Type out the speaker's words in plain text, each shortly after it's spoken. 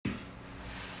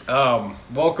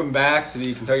Welcome back to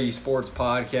the Kentucky Sports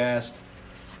Podcast.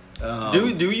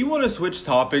 Do you want to switch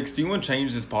topics? Do you want to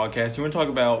change this podcast? You want to talk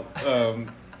about,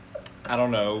 I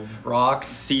don't know, rocks,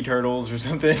 sea turtles or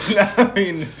something? I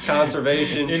mean,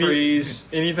 conservation, trees,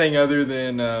 anything other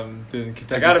than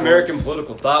Kentucky I got sports. American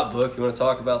Political Thought book. You want to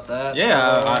talk about that?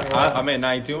 Yeah, I'm at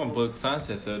 92 on political science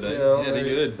test, so they're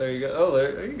good. There you go. Oh,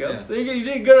 there you go. Yeah. So you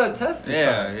did good on the test this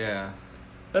time. Yeah.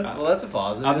 That's a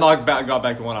positive. I've got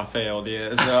back to one I failed,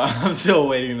 so I'm still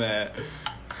waiting that.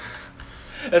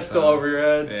 That's still over your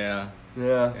head?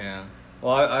 Yeah.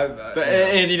 Well,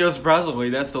 and surprisingly,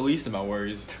 that's the least of my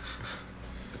worries.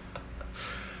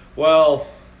 Well,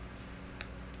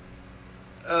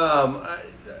 not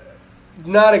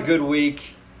a good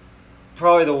week.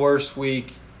 Probably the worst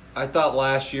week. I thought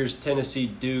last year's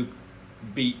Tennessee-Duke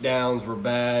beatdowns were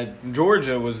bad.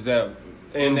 Georgia was that.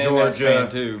 In and Georgia,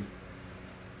 too.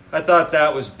 I thought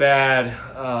that was bad.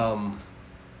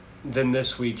 Then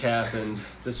this week happened.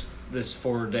 This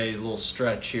 4-day little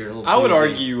stretch here. I would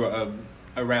argue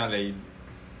around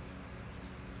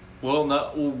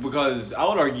because I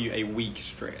would argue a weak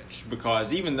stretch,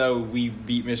 because even though we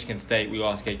beat Michigan State, we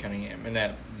lost Cade Cunningham, and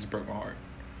that just broke my heart.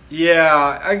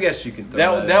 Yeah, I guess you can throw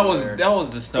that was there. That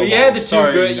was the snowball.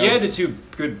 But you had the two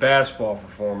good basketball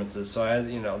performances, so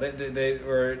they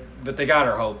were, but they got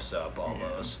our hopes up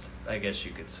almost. I guess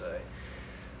you could say.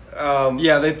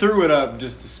 They threw it up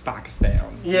just to spike us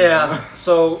down. Yeah,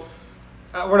 so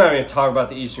we're not going to talk about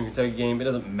the Eastern Kentucky game. It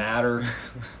doesn't matter.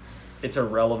 It's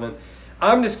irrelevant.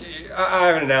 I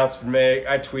have an announcement to make.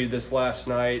 I tweeted this last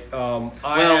night.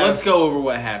 Let's go over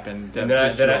what happened. And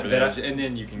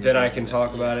then you can. Then I can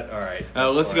talk about it. All right.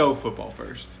 Let's go football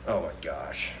first. Oh my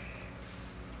gosh.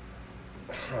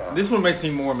 This one makes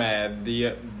me more mad.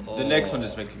 The next one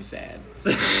just makes me sad.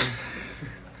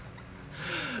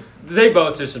 They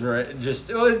both it's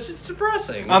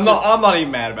depressing. I'm not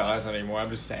even mad about this anymore. I'm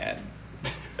just sad.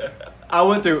 I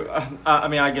went through.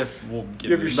 I guess we'll get.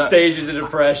 You have your stages of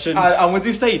depression. I went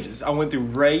through stages. I went through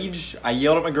rage. I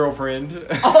yelled at my girlfriend.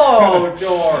 Oh,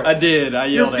 Dork. I did. I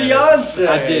yelled at your fiance.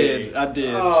 I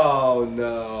did. Oh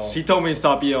no. She told me to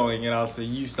stop yelling, and I said,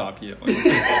 "You stop yelling."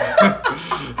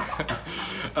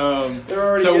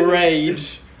 So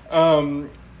rage.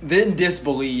 Then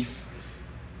disbelief.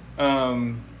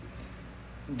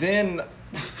 Then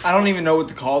I don't even know what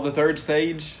to call the third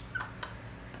stage.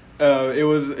 It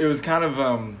was kind of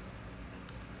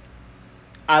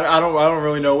I don't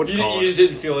really know what to call it. You just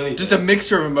didn't feel anything. Just a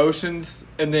mixture of emotions,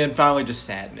 and then finally just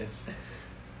sadness.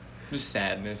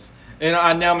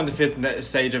 And now I'm in the fifth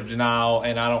stage of denial,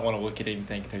 and I don't want to look at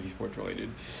anything Kentucky sports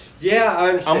related. Yeah, I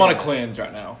understand. I'm on a cleanse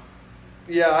right now.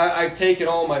 Yeah, I've taken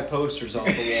all my posters off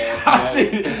the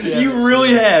wall. You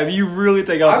really have. You really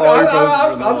take off all your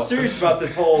posters. I'm serious about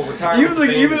this whole retirement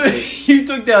You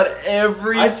took down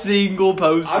every single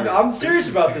poster. I'm serious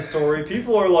about this, Tori.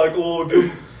 People are like, "Oh,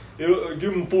 give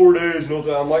them 4 days." And all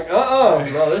that. I'm like,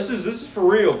 no, this is for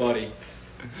real, buddy.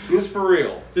 This is for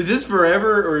real. Is this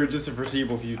forever or just a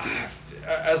foreseeable future?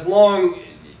 As long.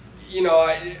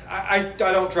 I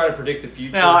don't try to predict the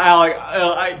future. Now, Alec,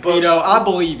 I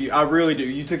believe you. I really do.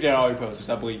 You took down all your posters.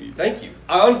 I believe you. Thank you.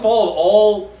 I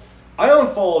unfollowed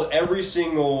every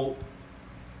single,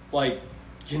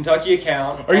 Kentucky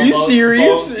account. Are you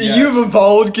serious? Yes. You have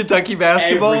unfollowed Kentucky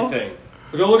basketball? Everything.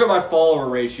 Go look at my follower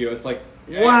ratio. It's like,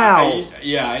 wow.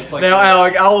 It's like. Now,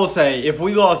 Alec, I will say, if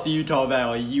we lost to Utah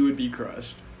Valley, you would be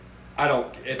crushed. I don't,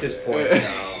 at this point,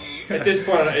 no. At this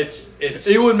point, it's.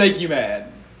 It would make you mad.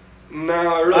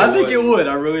 No, I think it would.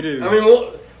 I really do. I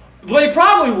mean, they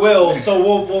probably will. So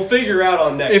we'll figure out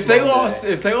on next. If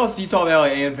they lost Utah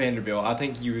Valley and Vanderbilt, I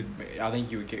think you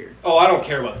would care. Oh, I don't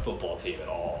care about the football team at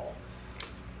all.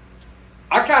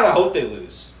 I kind of hope they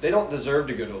lose. They don't deserve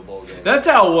to go to a bowl game. That's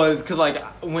how it was. Because I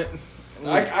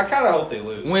kind of hope they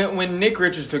lose. When Nick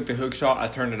Richards took the hook shot, I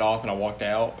turned it off and I walked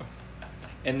out.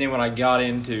 And then when I got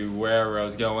into wherever I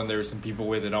was going, there were some people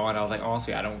with it on. I was like,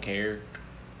 honestly, I don't care.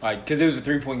 Because it was a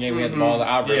 3-point game, we had the ball.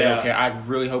 I really don't care. I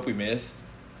really hope we miss.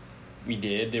 We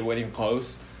did. It wasn't even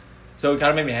close. So it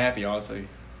kind of made me happy, honestly.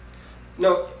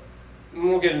 No,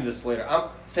 we'll get into this later.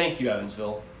 Thank you,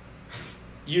 Evansville.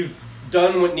 You've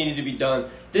done what needed to be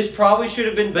done. This probably should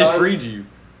have been done. They freed you.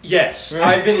 Yes,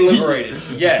 I've been liberated.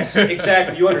 Yes,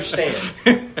 exactly. You understand.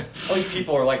 All these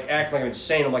people are acting like I'm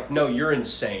insane. I'm like, no, you're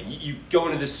insane. You go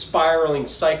into this spiraling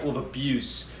cycle of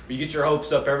abuse where you get your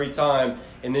hopes up every time,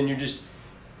 and then you're just.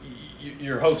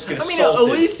 Your hopes get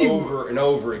assaulted over and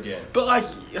over again.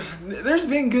 But, there's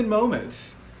been good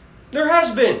moments. There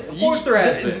has been. Of course there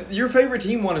has been. Your favorite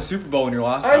team won a Super Bowl in your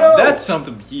lifetime. I know. That's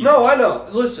something huge. No, I know.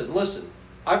 Listen.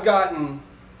 I've gotten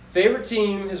favorite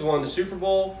team has won the Super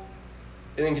Bowl,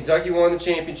 and then Kentucky won the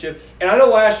championship. And I know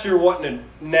last year wasn't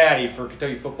a natty for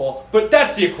Kentucky football, but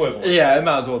that's the equivalent. Yeah, it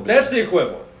might as well be. That's the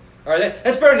equivalent. All right,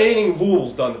 that's better than anything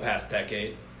Louisville's done the past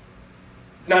decade.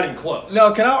 Not even close.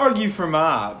 No, can I argue for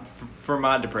my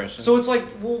depression? So it's like,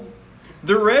 well,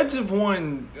 the Reds have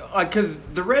won, because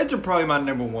the Reds are probably my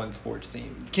number one sports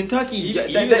team. Kentucky,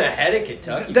 even ahead of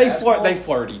Kentucky. They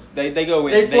flirty. They go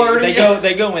in. They flirty?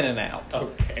 They go in and out.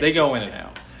 Okay. They go in and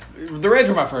out. The Reds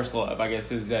were my first love, I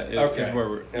guess. Is where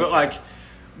we're. But like,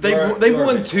 they've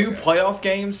won 2 playoff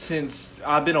games since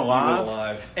I've been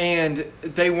alive, and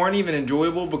they weren't even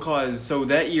enjoyable because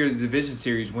that year the division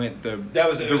series went the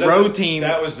road team.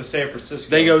 That was the San Francisco.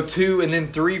 They go 2 and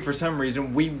then 3 for some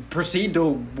reason. We proceed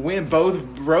to win both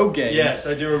road games. Yes,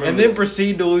 I do remember. And then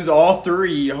proceed to lose all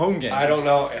 3 home games. I don't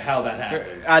know how that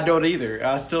happened. I don't either.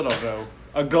 I still don't know.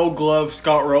 A Gold Glove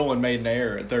Scott Rowland made an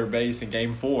error at third base in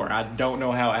Game 4. I don't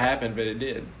know how it happened, but it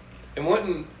did. And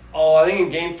I think in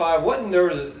Game 5, there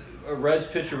was a Reds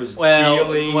pitcher was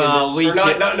dealing.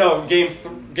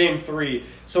 Game 3,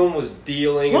 someone was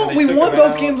dealing. Well, and we took won him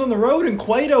both out. games on the road, and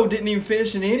Cueto didn't even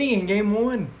finish an inning in Game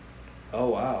 1.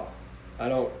 Oh wow, I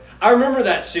remember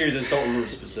that series. I just don't remember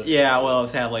specifically. Yeah, well,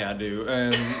 sadly I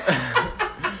do.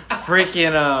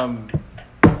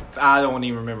 I don't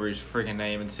even remember his freaking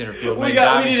name in center field. We need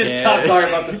to stop talking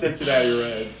about the Cincinnati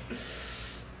Reds.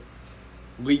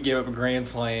 We give up a grand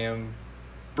slam.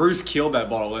 Bruce killed that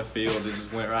ball to left field. It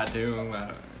just went right to him.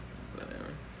 Whatever.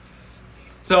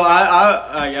 So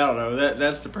I don't know.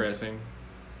 That's depressing.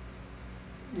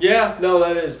 Yeah, no,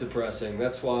 that is depressing.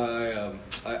 That's why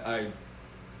I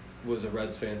was a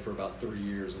Reds fan for about 3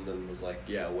 years, and then was like,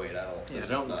 yeah, wait, don't do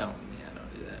that.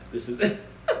 This is it.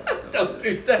 Don't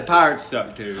do that. The Pirates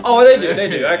suck too. Oh, they do. They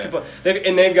do.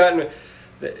 They've gotten.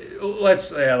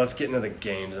 Let's get into the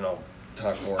games, and I'll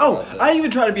talk more. about this. I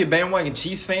even try to be a bandwagon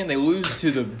Chiefs fan. They lose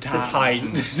to the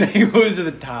Titans. They lose to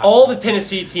the Titans. All the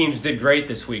Tennessee teams did great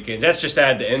this weekend. That's just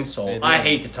add to insult. I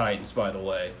hate the Titans, by the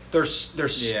way. They're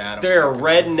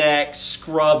redneck,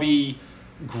 scrubby,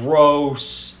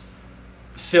 gross,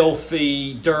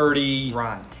 filthy, dirty,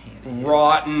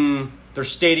 rotten. Their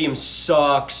stadium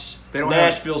sucks.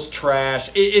 Nashville's trash.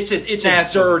 It's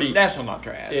dirty. Nashville's not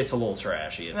trash. It's a little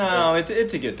trashy. No,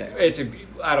 it's a good town.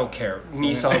 I don't care.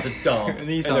 Nissan's a dump. And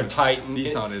they're Titan.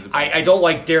 Nissan is a I don't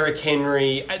like Derrick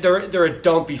Henry. They're a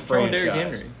dumpy franchise. Derrick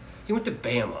Henry? He went to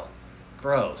Bama.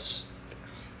 Gross.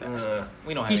 We don't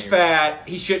have He's fat.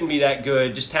 He shouldn't be that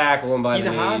good. Just tackle him by He's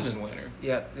the a knees. Heisman winner.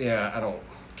 Yeah, I don't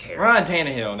care. Ryan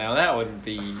Tannehill. Now that would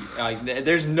be like.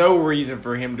 There's no reason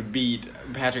for him to beat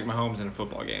Patrick Mahomes in a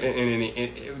football game.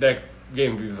 And that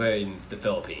game would be played in the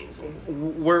Philippines.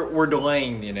 We're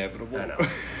delaying the inevitable. I know.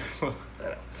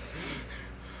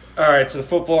 All right, so the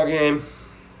football game.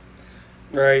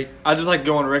 Right. I just like to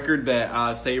go on record that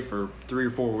I saved for 3 or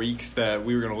 4 weeks that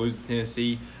we were going to lose to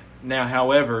Tennessee. Now,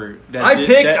 however, I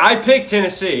picked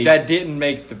Tennessee. That didn't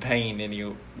make the pain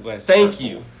any less. Thank hurtful.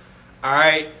 you. All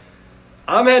right.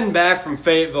 I'm heading back from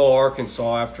Fayetteville,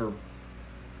 Arkansas after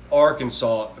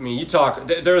Arkansas. I mean,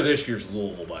 they're this year's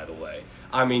Louisville, by the way.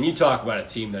 I mean, you talk about a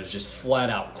team that has just flat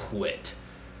out quit.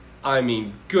 I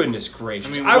mean, goodness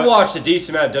gracious. I watched a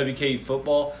decent amount of WKU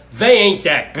football. They ain't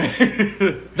that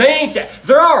good.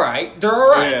 They're all right.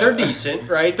 Yeah. They're decent,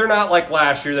 right? They're not like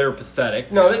last year. They were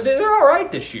pathetic. No, they're all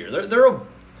right this year. They're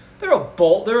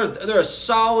a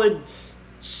solid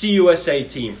CUSA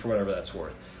team for whatever that's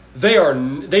worth.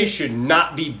 They should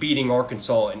not be beating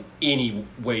Arkansas in any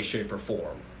way, shape, or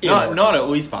form. Not at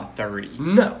least by 30.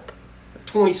 No,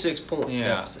 26 points.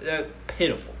 Yeah,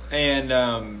 pitiful. And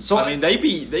they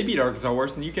beat Arkansas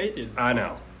worse than UK did. I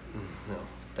know. No,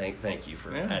 thank you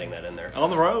for adding that in there on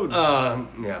the road.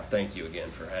 Thank you again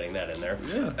for adding that in there.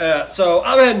 Yeah. So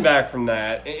I'm heading back from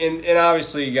that, and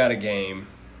obviously you got a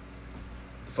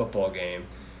football game.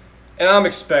 And I'm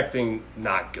expecting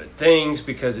not good things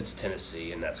because it's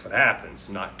Tennessee, and that's what happens.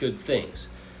 Not good things.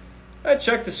 I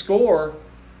checked the score.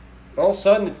 All of a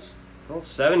sudden, it's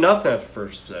 7-0 after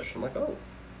first possession. I'm like, oh.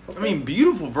 Okay. I mean,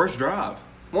 beautiful first drive.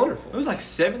 Wonderful. It was like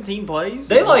 17 plays.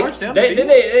 They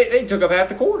took up half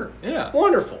the quarter. Yeah.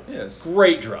 Wonderful. Yes.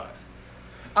 Great drive.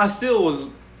 I still was,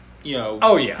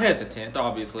 hesitant,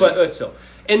 obviously. But still.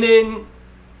 And then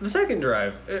the second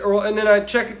drive, and then I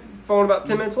checked phone about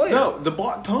 10 minutes later. No, the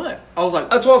block punt. I was like,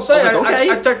 that's what I'm saying.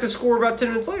 I checked the score about 10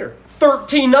 minutes later.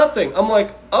 13-0. I'm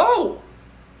like, oh,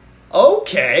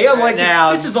 okay. I'm like,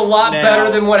 this is a lot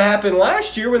better than what happened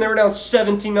last year when they were down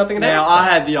 17-0. Now I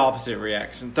had the opposite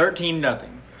reaction. 13-0.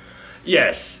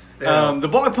 Yes. The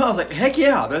block punt. I was like, heck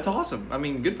yeah, that's awesome. I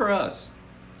mean, good for us.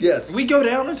 Yes. We go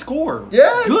down and score.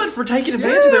 Yes. Good for taking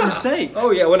advantage of their mistakes.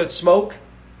 Oh, yeah, when it's smoke.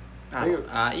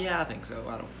 I think so.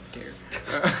 I don't care.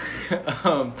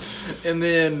 And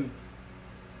then,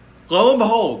 lo and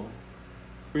behold,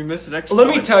 we missed an extra Let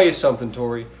me point. tell you something,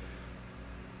 Tori.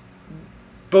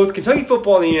 Both Kentucky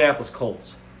football and the Indianapolis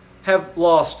Colts have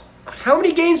lost how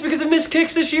many games because of missed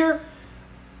kicks this year?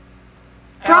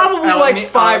 Probably like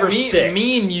 5 or 6.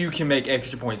 Me and you can make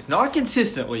extra points. Not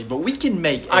consistently, but we can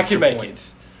make extra I can make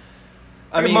points.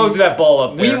 I mean, mosey that ball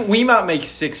up there. We might make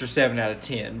 6 or 7 out of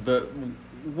 10, but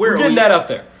We're getting that up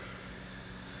there.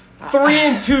 3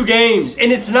 in 2 games,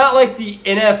 and it's not like the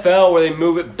NFL where they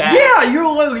move it back. Yeah, you're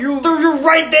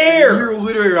right there. You're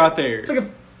literally right there.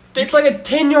 It's like a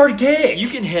 10-yard kick. You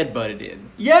can headbutt it in,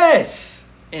 Yes.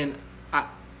 and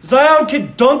Zion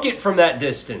could dunk it from that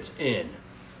distance in.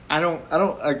 I don't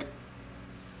like.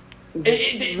 When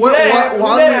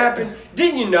that happened,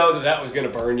 didn't you know that was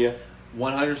going to burn you?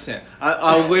 100%.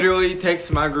 I literally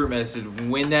texted my group message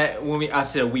I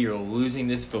said we are losing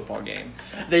this football game.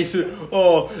 They said,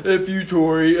 "Oh, if you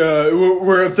Tory,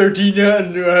 we're up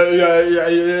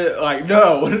 13-0." Like,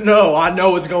 no, I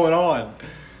know what's going on.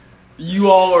 You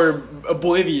all are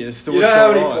oblivious to what's going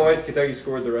on. You know how many points Kentucky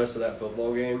scored the rest of that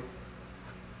football game?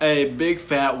 A big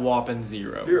fat whopping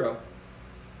 0. 0.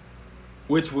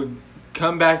 Which would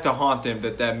come back to haunt them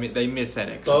that they missed that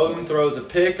extra Bowden point. throws a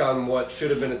pick on what should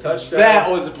have been a touchdown. That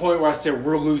was the point where I said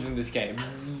we're losing this game.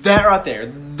 That right there,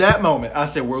 that moment, I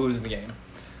said we're losing the game.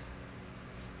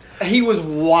 He was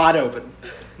wide open.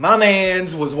 My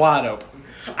man's was wide open.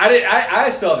 I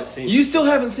still haven't seen it. You still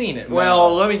haven't seen it. No.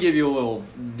 Well, let me give you a little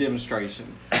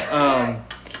demonstration.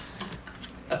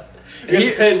 Get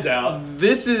the pins out.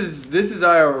 This is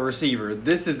our receiver.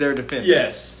 This is their defender.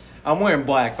 Yes. I'm wearing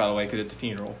black, by the way, because it's a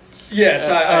funeral. Yes,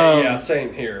 yeah,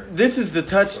 same here. This is the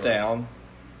touchdown.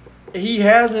 He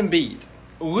has him beat.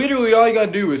 Literally, all you got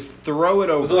to do is throw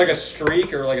it over. Was it like a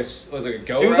streak or was it a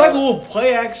go It was route? like a little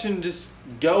play action, just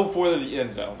go for the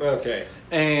end zone. Okay.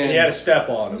 And he had a step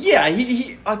on him. Yeah,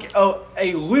 he like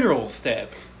a literal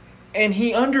step. And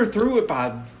he underthrew it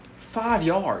by 5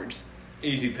 yards.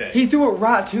 Easy pick. He threw it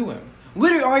right to him.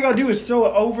 Literally, all you got to do is throw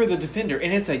it over the defender,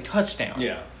 and it's a touchdown.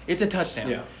 Yeah. It's a touchdown.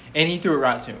 Yeah. And he threw it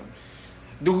right to him.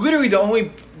 Literally, the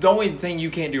only thing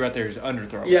you can't do right there is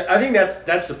underthrow. Yeah, I think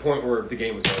that's the point where the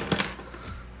game was over.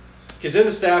 Because then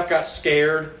the staff got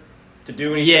scared to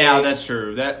do anything. Yeah, that's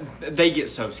true. That they get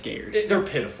so scared. They're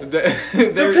pitiful.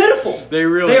 They're pitiful. They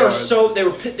really They are.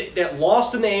 They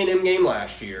lost in the A&M game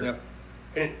last year. Yep.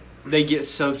 And They get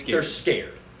so scared. they're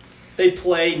scared. They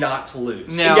play not to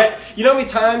lose. Now- And yet, you know how many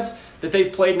times that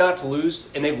they've played not to lose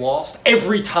and they've lost?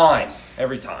 Every time.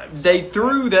 Every time. They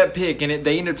threw that pick, and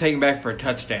they ended up taking back for a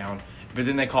touchdown. But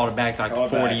then they called it back to like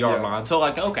the 40-yard line. So,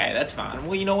 like, okay, that's fine.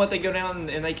 Well, you know what? They go down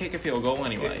and they kick a field goal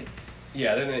anyway.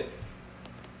 Yeah, then they...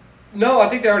 No, I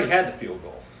think they already had the field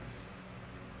goal.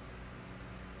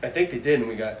 I think they did, and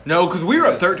we got... No, because we were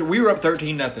up 13. We were up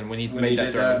 13-0 when he made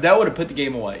that throw. That would have put the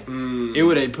game away. It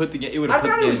would have put the game. I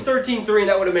thought it was 13-3, and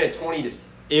that would have made it 20 to...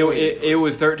 It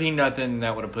was 13-0, and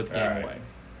that would have put the game All right. away.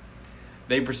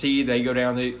 They proceed. They go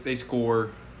down. They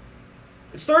score.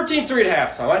 It's 13-3 at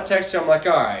halftime. I text you. I'm like,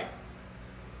 all right,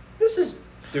 this is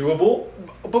doable.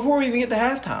 Before we even get to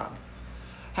halftime.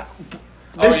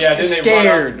 Then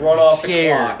they run off the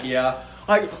clock. Yeah.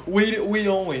 Like we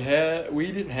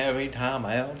didn't have any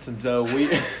timeouts, and so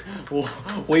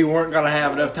we weren't gonna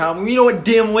have enough time. You know what,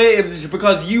 dimwit? It was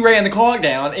because you ran the clock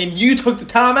down and you took the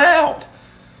timeout.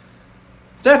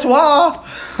 That's why.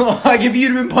 Like if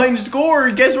you'd been playing to score,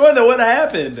 guess what? That wouldn't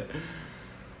have happened.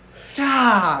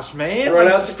 Gosh, man! Run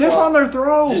out the step clock. on their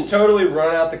throat. Just totally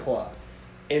run out the clock,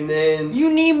 and then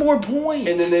You need more points.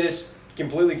 and then they just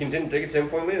completely didn't take a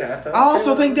 10-point lead at halftime. I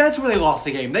also think that's where they lost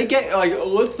the game. They get like,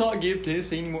 let's not give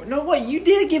Tennessee anymore. No, what? You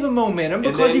did give them momentum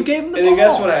because you gave them the ball. And then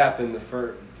guess what happened? The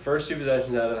first 2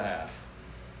 possessions out of the half.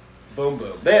 Boom,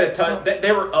 boom. They had a ton.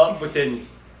 They were up within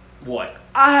what?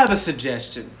 I have a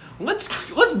suggestion. Let's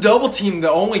double team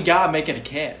the only guy making a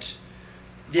catch.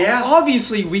 Yeah.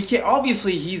 Obviously we can't.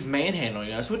 Obviously he's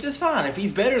manhandling us, which is fine. If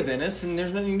he's better than us, then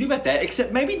there's nothing to do about that.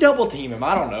 Except maybe double team him.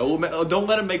 I don't know. Don't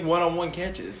let him make one-on-one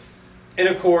catches. And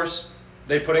of course,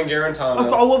 they put in Garantano.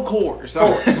 Oh, of course. Of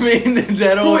course. I mean,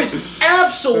 that Who always is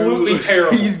absolutely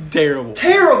terrible. He's terrible.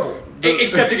 Terrible.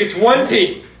 Except against one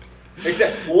team.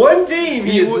 Except one team,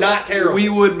 he is not terrible. We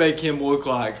would make him look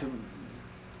like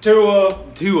Tua,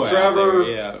 Trevor.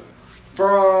 Yeah.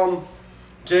 From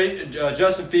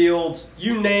Justin Fields,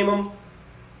 you name them.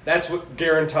 That's what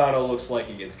Garantano looks like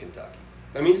against Kentucky.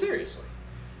 I mean, seriously.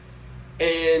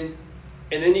 And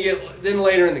then you get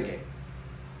later in the game,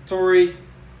 Torrey,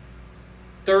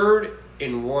 3rd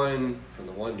and 1 from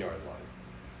the 1 yard line.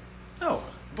 No,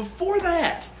 before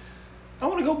that, I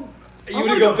want to go. You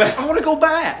want to go back? I want to go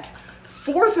back.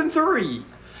 4th and 3.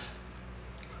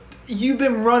 You've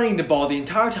been running the ball the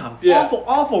entire time. Yeah.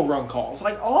 Awful run calls.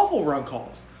 Like, awful run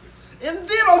calls. And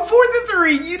then on 4th and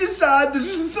 3, you decide to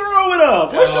just throw it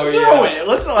up. Let's just throw it.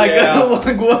 Let's what?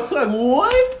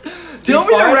 Tell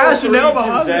me the rationale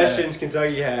behind possessions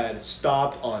Kentucky had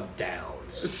stopped on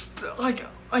downs. Like,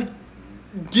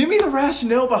 give me the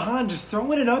rationale behind just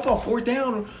throwing it up on 4th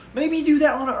down. Maybe do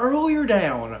that on an earlier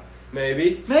down.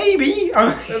 Maybe. I mean,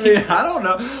 I don't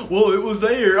know. Well, it was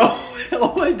there.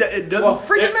 It doesn't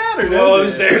freaking matter. Well, it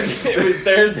was there. It was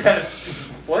there that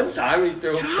one time he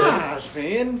threw. Gosh,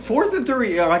 man, 4th and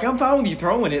 3. Like, I'm fine with you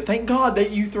throwing it. Thank God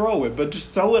that you throw it, but just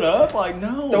throw it up. Like,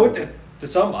 no. Throw it to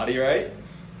somebody, right?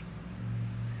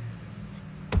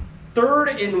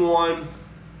 3rd and 1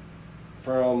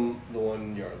 from the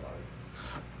 1 yard line.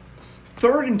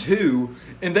 3rd and 2,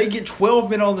 and they get 12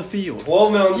 men on the field.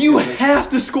 12 men on the You field. have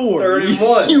to score. 3rd and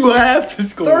 1. You have to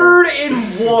score. 3rd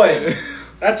and 1.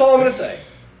 That's all I'm gonna say.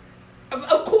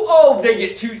 Of course. Oh, they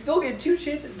get 2. They'll get 2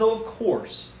 chances. Though, of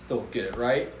course, they'll get it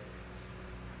right.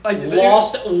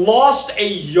 Lost a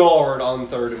yard on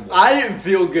 3rd and 1. I didn't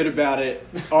feel good about it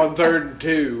on 3rd and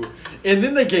 2. And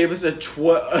then they gave us a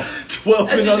 12 That's men on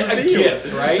just the a field.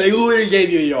 gift, right? They literally gave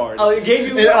you a yard. They gave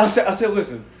you. And I said,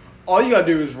 listen, all you gotta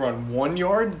do is run 1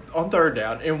 yard on 3rd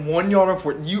down and 1 yard on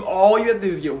 4th. All you have to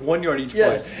do is get 1 yard each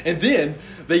Yes. play, and then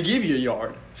they give you a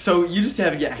yard. So you just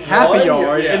have to get half a 1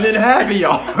 yard yeah. and then half a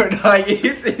yard. Like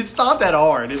it's not that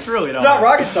hard. It's really not. It's not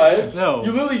rocket science. No.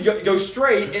 You literally go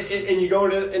straight and you go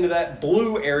into that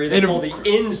blue area they call the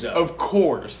end zone. Of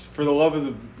course, for the love of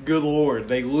the good Lord,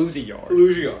 they lose a yard.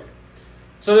 Lose a yard.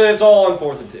 So then it's all on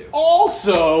 4th and 2.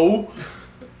 Also,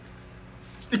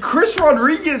 Chris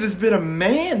Rodriguez has been a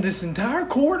man this entire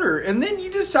quarter, and then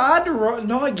you decide to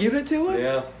not give it to him?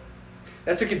 Yeah.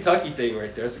 That's a Kentucky thing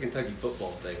right there. That's a Kentucky football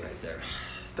thing right there.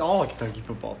 It's all a Kentucky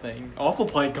football thing. Awful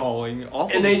play calling.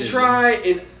 Awful And they decisions. try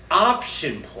an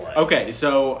option play. Okay,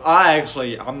 so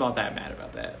I'm not that mad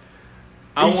about that.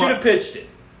 He should have pitched it.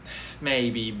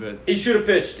 Maybe, but He should have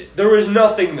pitched it. There was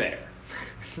nothing there.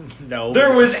 no.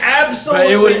 There was But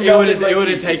absolutely it would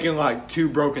have taken like 2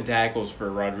 broken tackles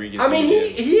for Rodriguez. I mean,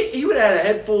 he would have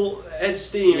had a head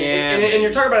steam. Yeah, and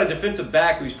you're talking about a defensive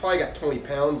back who's probably got 20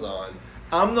 pounds on.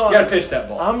 I'm not. You got to pitch that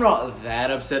ball. I'm not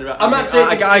that upset about. I'm not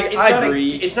saying I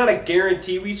agree. It's not a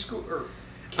guarantee we score. Or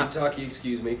Kentucky,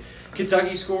 excuse me.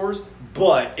 Kentucky scores,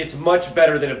 but it's much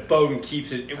better than if Bowden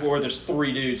keeps it where there's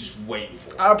 3 dudes just waiting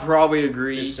for it. I probably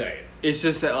agree. Just saying. It's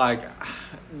just that like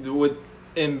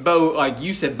like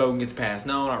you said, Bowden gets passed.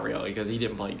 No, not really, because he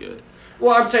didn't play good.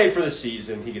 Well, I'm saying for the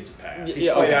season he gets a pass. He's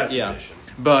played out of position.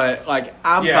 But like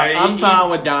I'm fine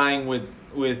with dying with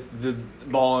the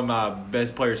ball in my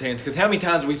best player's hands, because how many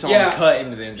times we saw him cut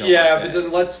into the end zone? Yeah, like but that?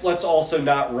 then let's also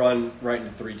not run right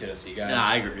into 3 Tennessee guys. Nah,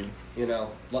 I agree. You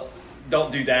know,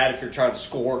 don't do that if you're trying to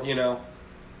score. You know.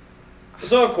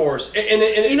 So of course,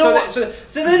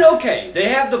 so then okay, they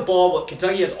have the ball, but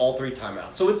Kentucky has all 3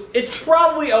 timeouts, so it's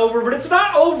probably over, but it's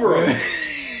not over.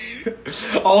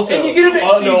 Also, and you get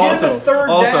it. So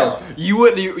 3rd down. You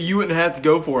wouldn't have to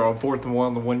go for it on 4th and 1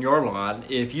 on the 1 yard line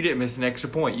if you didn't miss an extra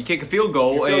point. You kick a field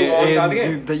goal and you tie the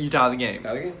game. You tie the game.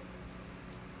 Tie the game.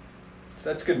 So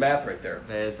that's good math right there.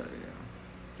 That is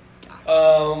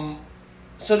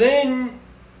So then,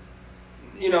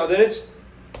 then it's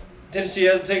Tennessee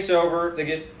takes over. They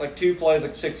get like 2 plays,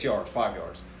 like 6 yards, 5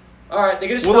 yards. All right, they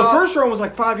get a stop. Well, the first run was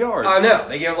like 5 yards. I know.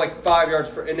 They gave like 5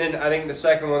 yards, and then I think the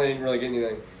second one they didn't really get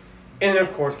anything. And then,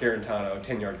 of course, Garantano,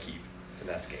 10-yard keep, and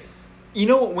that's game. You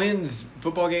know what wins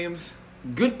football games?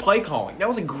 Good play calling. That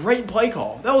was a great play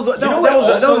call. That was a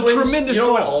tremendous You know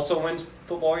call. what also wins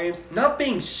football games? Not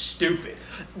being stupid.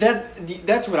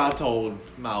 That's what I told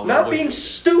my Not being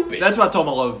stupid. That's what I told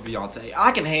my love fiance.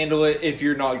 I can handle it if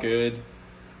you're not good.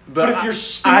 But if you're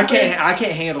stupid, I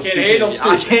can't handle can't stupid. handle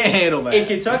stupid. I can't handle that. And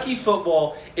Kentucky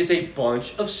football is a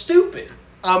bunch of stupid.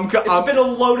 It's been a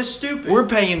load of stupid. We're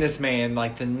paying this man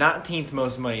like the 19th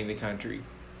most money in the country.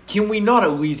 Can we not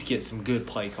at least get some good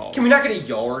play calls? Can we not get a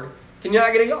yard? Can you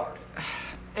not get a yard?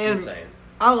 And Just saying.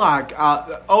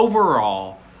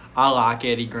 Overall, I like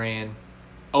Eddie Gran.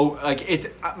 Oh,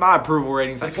 like my approval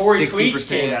rating's like 60%. Tweets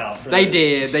came out for They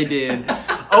this. did.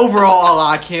 Overall,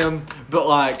 I like him, but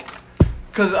like,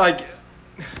 cause like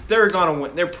they're gonna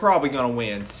win. They're probably gonna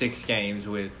win 6 games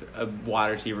with a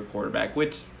wide receiver quarterback,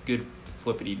 which good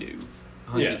flippity do.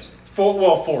 Yes.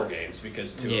 4 games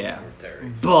because 2 of them were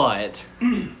Terry. But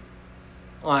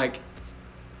like,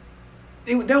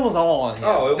 that was all on him.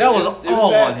 Oh, that was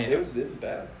all bad. on him. It was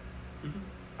bad.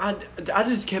 I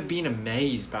just kept being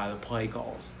amazed by the play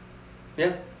calls.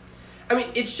 Yeah. I mean,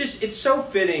 it's so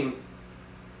fitting.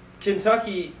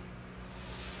 Kentucky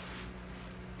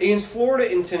against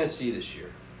Florida and Tennessee this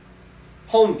year.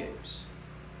 Home games.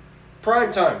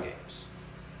 Primetime games.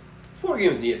 Florida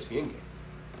game is an ESPN game.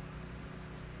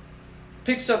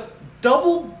 Picks up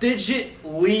double-digit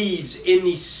leads in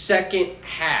the second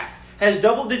half. Has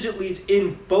double-digit leads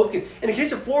in both games. In the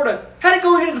case of Florida, had it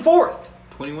going into the fourth.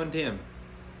 21-10.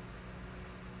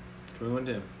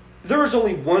 21-10. There is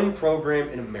only one program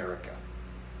in America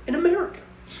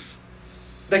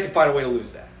that can find a way to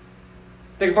lose that.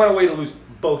 They can find a way to lose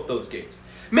both those games.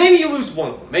 Maybe you lose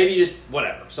one of them. Maybe you just,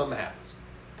 whatever, something happens.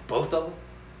 Both of them?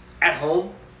 At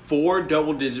home? 4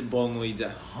 double-digit blown leads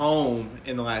at home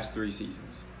in the last 3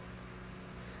 seasons.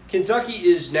 Kentucky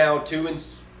is now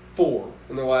 2-4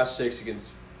 in their last 6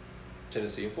 against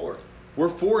Tennessee and Florida. We're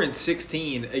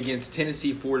 4-16 against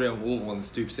Tennessee, Florida, and Louisville in the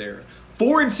Stoops era.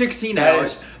 4-16 That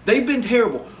hours. is- They've been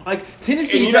terrible. Like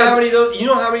Tennessee. And you know how many of those? You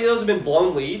know how many of those have been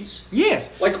blown leads?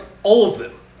 Yes. Like all of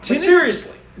them. Like, Tennessee-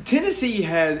 seriously. Tennessee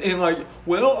has, and like,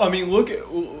 well, I mean, look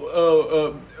at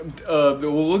look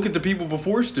at the people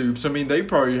before Stoops. I mean, they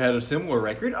probably had a similar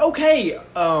record. Okay,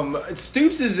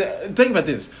 Stoops is. Think about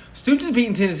this. Stoops has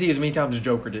beaten Tennessee as many times as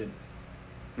Joker did.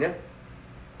 Yeah.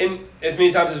 And as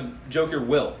many times as Joker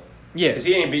will. Yes, Because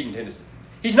he ain't beating Tennessee.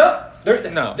 He's not.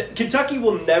 No. Kentucky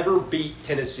will never beat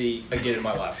Tennessee again in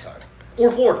my lifetime.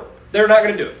 Or Florida. They're not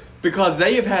going to do it. because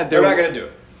they have had their. They're not going to do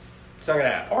it. It's not going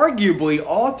to happen. Arguably,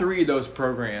 all 3 of those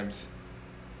programs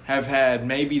have had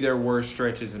maybe their worst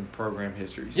stretches in program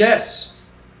histories. Yes.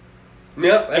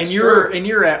 Yep, that's and you're true. and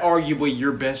you're at arguably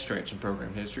your best stretch in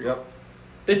program history. Yep.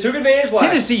 They took advantage last.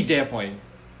 Tennessee definitely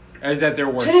is at their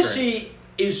worst. Tennessee stretch.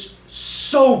 is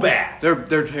so bad.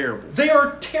 They're terrible. They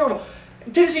are terrible.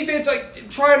 Tennessee fans like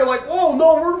trying to like, oh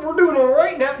no, we're doing all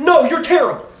right now. No, you're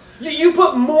terrible. You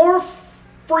put more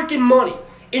freaking money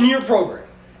in your program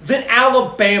than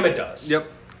Alabama does. Yep.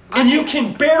 And you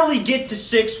can barely get to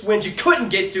 6 wins. You couldn't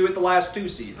get to it the last 2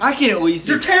 seasons. I can at least.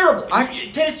 You're terrible. I-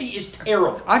 Tennessee is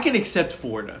terrible. I can accept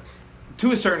Florida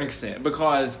to a certain extent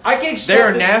because I can accept they're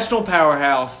a them. national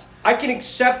powerhouse. I can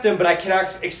accept them, but I cannot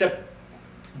accept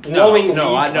blowing leads.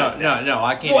 No, like that.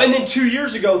 I can't. Well, and then 2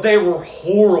 years ago, they were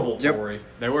horrible, Tory.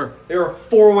 They were. They were a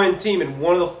 4-win team, and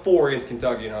one of the 4 against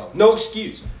Kentucky at home. No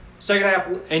excuse. Second half,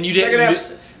 And you second didn't-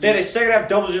 half, they had a second half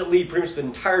double-digit lead pretty much the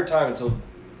entire time until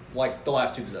like the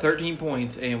last 2 possessions. 13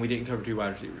 points, and we didn't cover 2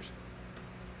 wide receivers.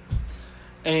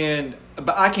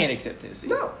 But I can't accept Tennessee.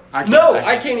 No, I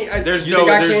can't. can't. There's you no.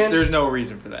 think I There's, can? there's no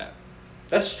reason for that.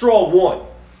 That's straw 1.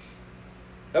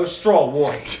 That was straw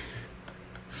 1.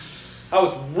 I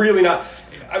was really not.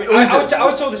 I mean, I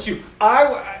was told this to you.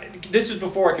 This was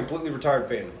before I completely retired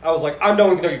fan. I was like, I'm done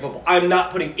with Kentucky football. I'm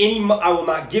not putting I will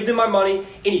not give them my money,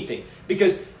 anything.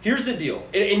 Because here's the deal.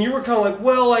 And you were kind of like,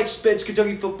 well, I expect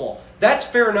Kentucky football. That's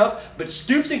fair enough, but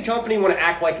Stoops and company want to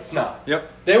act like it's not. Yep.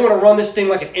 They want to run this thing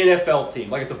like an NFL team,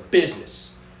 like it's a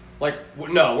business. Like,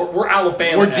 no, we're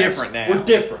Alabama. We're different now. We're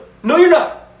different. No, you're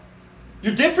not.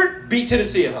 You're different, beat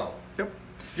Tennessee at home. Yep.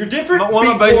 You're different, One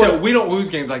beat of my buddies Florida. said we don't lose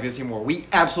games like this anymore. We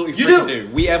absolutely You freaking do.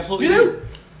 do. We absolutely You do.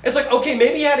 It's like, okay,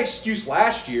 maybe you had an excuse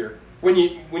last year when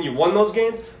you won those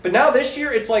games, but now this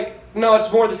year it's like, no,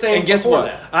 it's more the same. And guess before what?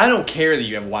 that. I don't care that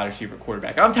you have a wide receiver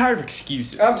quarterback. I'm tired of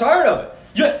excuses. I'm tired of it.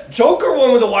 Yeah, Joker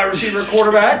won with a wide receiver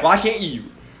quarterback, Why can't you?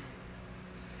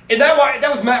 and that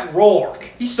was Matt Rourke.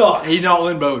 He sucked. He's not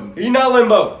Lynn Bowden. He's not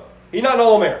Limbo. He's not an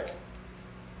All-American.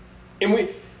 And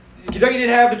Kentucky didn't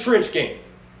have the trench game.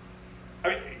 I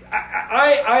mean,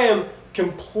 I am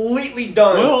completely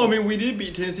done. Well, I mean, we did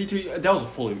beat Tennessee too. That was a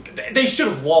fluke. They should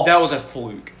have lost. That was a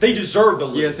fluke. They deserved to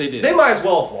lose. Yes, they did. They might as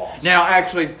well have lost. Now,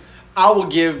 actually, I will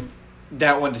give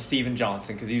that one to Steven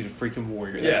Johnson because he was a freaking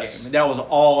warrior that Yes. game. That was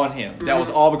all on him. That was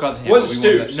all because of him. Wasn't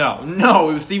We won Stoops. that. No,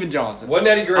 it was Steven Johnson. Wasn't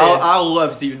Eddie Grant? I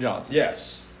love Steven Johnson.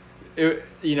 Yes.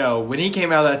 When he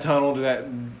came out of that tunnel to that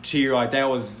cheer, like that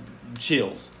was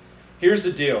chills. Here's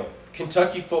the deal.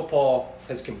 Kentucky football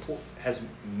has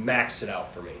maxed it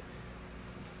out for me.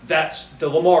 That's the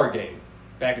Lamar game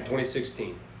back in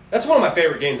 2016. That's one of my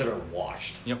favorite games I've ever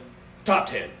watched. Yep. Top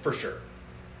 10, for sure.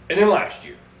 And then last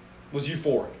year was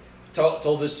euphoric.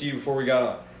 Told this to you before we got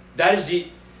on. That is the...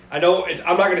 I know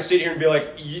I'm not going to sit here and be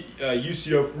like,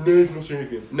 UCF national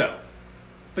champions. No.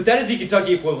 But that is the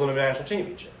Kentucky equivalent of a national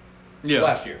championship. Yeah.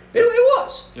 Last year. It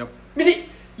was. Yep. I mean,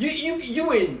 you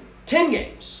win 10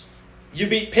 games. You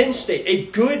beat Penn State, a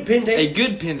good Penn State A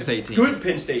good Penn State team. Good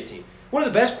Penn State team. One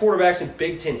of the best quarterbacks in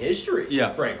Big Ten history,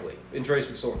 Yeah. frankly, in Trace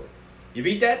McSorley. You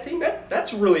beat that team?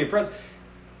 That's really impressive.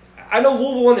 I know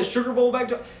Louisville won the Sugar Bowl back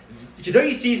to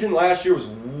Kentucky's season last year was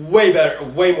way better,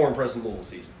 way more impressive than Louisville's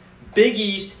season. Big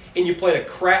East, and you played a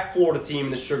crap Florida team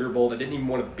in the Sugar Bowl that didn't even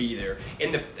want to be there.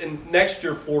 And next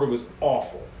year, Florida was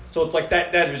awful. So it's like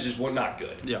that was just not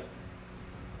good. Yeah. It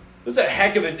was a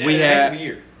heck of a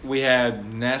year. We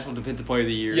had National Defensive Player of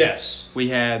the Year. Yes. We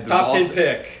had the top 10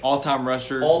 pick. All-time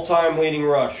rusher. All-time leading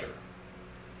rusher.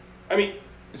 I mean,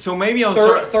 so maybe I'm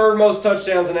third most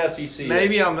touchdowns in SEC.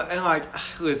 Maybe I'm like,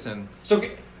 listen. So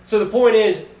the point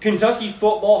is, Kentucky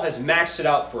football has maxed it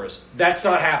out for us. That's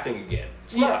not happening again.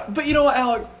 It's not. But you know what,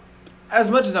 Alec? As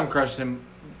much as I'm crushing him,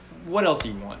 what else do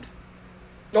you want?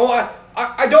 No,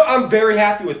 I don't. I'm very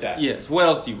happy with that. Yes. What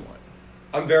else do you want?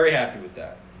 I'm very happy with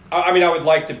that. I mean, I would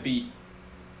like to beat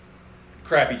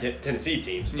crappy Tennessee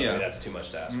teams. But I mean, that's too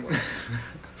much to ask for.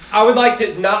 I would like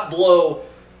to not blow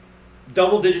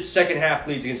double-digit second-half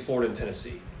leads against Florida and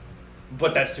Tennessee.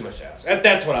 But that's too much to ask.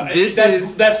 That's what I.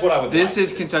 That's what I would. This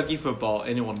is Kentucky football,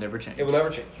 and it will never change. It will never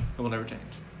change. It will never change.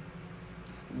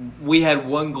 We had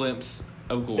one glimpse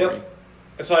of glory. Yep.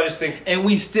 So I just think, and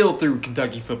we still threw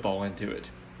Kentucky football into it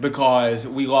because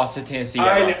we lost to Tennessee.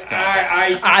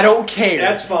 I don't care.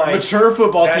 That's fine. Mature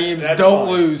football teams don't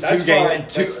lose two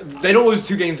games. They don't lose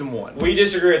 2 games in one. We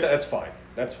disagree with that. That's fine.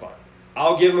 That's fine.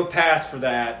 I'll give them a pass for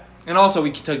that. And also,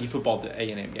 we Kentucky footballed the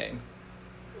A&M game.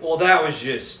 Well, that was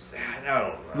just, I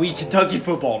don't know. We Kentucky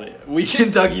footballed it. We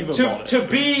Kentucky footballed it. To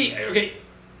be, okay,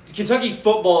 Kentucky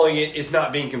footballing it is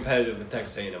not being competitive with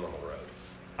Texas A&M on the road.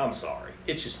 I'm sorry.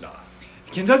 It's just not.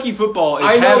 Kentucky football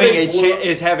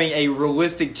is having a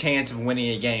realistic chance of winning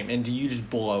a game, and you just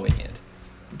blowing it.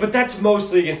 But that's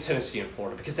mostly against Tennessee and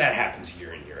Florida because that happens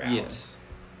year in, year out. Yes.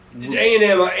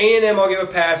 A&M, I'll give a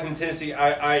pass. In Tennessee,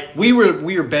 we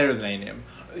were better than A&M.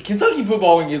 Kentucky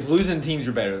footballing is losing teams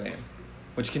you're better than,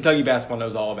 which Kentucky basketball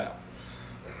knows all about.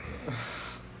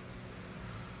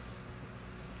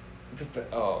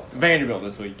 Oh, Vanderbilt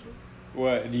this week.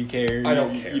 What, do you care? I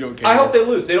don't care. You don't care. I hope they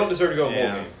lose. They don't deserve to go to a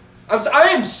bowl game. I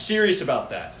am serious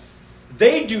about that.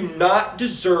 They do not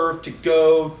deserve to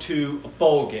go to a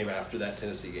bowl game after that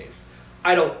Tennessee game.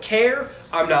 I don't care.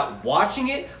 I'm not watching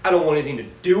it. I don't want anything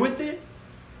to do with it.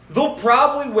 They'll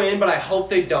probably win, but I hope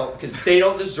they don't because they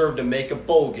don't deserve to make a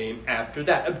bowl game after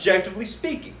that, objectively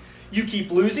speaking. You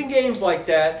keep losing games like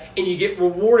that, and you get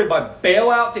rewarded by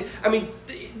bailout.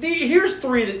 Here's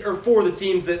 3 or 4 of the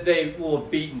teams that they will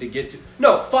have beaten to get to.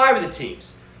 No, 5 of the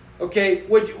teams. Okay,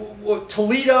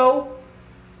 Toledo,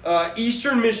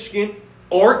 Eastern Michigan,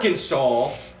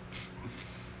 Arkansas,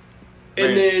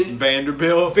 and then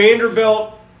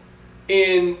Vanderbilt,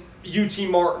 and UT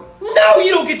Martin. No, you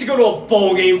don't get to go to a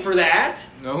bowl game for that.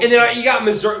 Nope. And then you got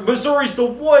Missouri. Missouri's the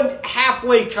one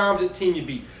halfway competent team you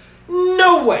beat.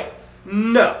 No way.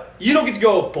 No. You don't get to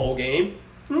go to a bowl game.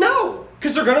 No.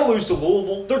 Because they're going to lose to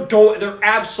Louisville. They're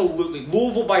absolutely.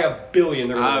 Louisville by $1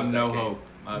 billion. I have no hope.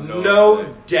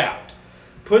 No doubt.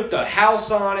 Put the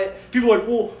house on it. People are like,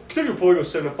 well, Kentucky will probably go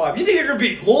 7-5. You think they're going to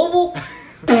beat Louisville?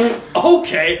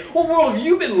 Okay. What world have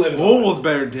you been living in? Louisville's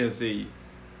better than Tennessee.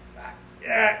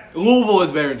 Louisville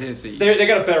is better than Tennessee. They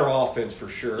got a better offense for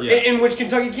sure. Yeah. In which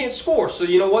Kentucky can't score. So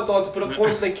you know what? They'll have to put up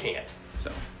points and they can't.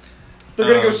 So they're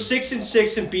going to go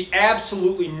 6-6 and beat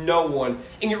absolutely no one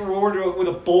and get rewarded with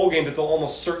a bowl game that they'll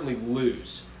almost certainly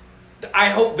lose. I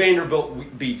hope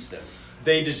Vanderbilt beats them.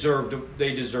 They deserve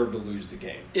to lose the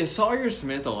game. Is Sawyer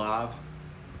Smith alive?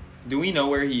 Do we know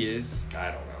where he is?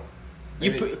 I don't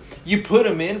know. You put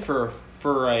him in for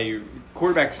a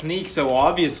quarterback sneak, so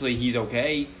obviously he's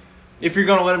okay. If you're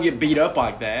going to let him get beat up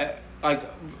like that,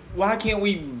 why can't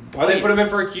we? Why they put him in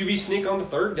for a QB sneak on the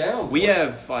 3rd down? We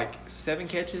have 7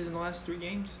 catches in the last 3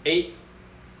 games. 8.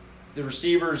 The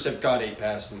receivers have got 8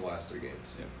 passes in the last 3 games.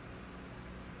 Yeah.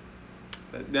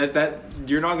 That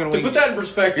you're not going to win. To put that in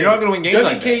perspective, you're not going to win games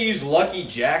like that. WKU's Lucky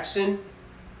Jackson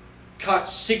caught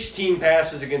 16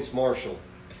 passes against Marshall.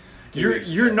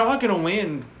 You're not going to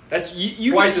win. That's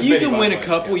you twice as many. You can win a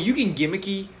couple. You can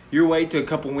gimmicky your way to a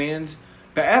couple wins,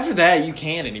 but after that, you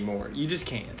can't anymore. You just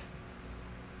can't.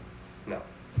 No,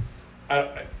 I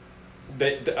hope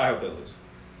they lose. I hope they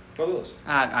lose.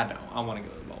 I don't. I want to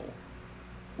go to the bowl.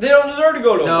 They don't deserve to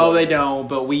go to a bowl. No, they don't.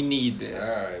 But we need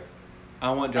this. All right.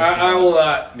 I want Justin. I will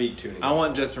not be tuning. I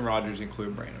want Justin Rogers and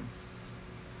Clue Branham.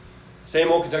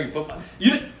 Same old Kentucky football.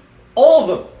 All of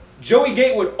them. Joey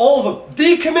Gatewood. All of them.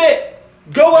 Decommit.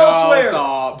 Go elsewhere.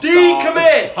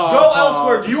 Decommit. Go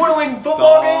elsewhere. Do you want to win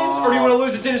football games or do you want to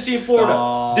lose to Tennessee and Florida?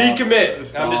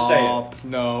 Decommit. I'm just saying.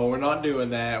 No, we're not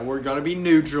doing that. We're gonna be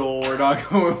neutral. We're not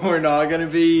gonna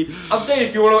be. I'm saying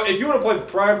if you want to play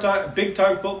prime time, big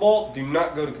time football, do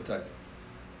not go to Kentucky.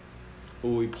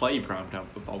 Well, we play primetime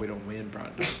football. We don't win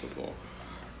primetime football.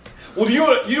 Well, do you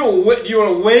want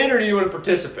to win or do you want to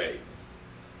participate?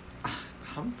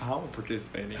 I'm fine with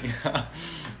participating.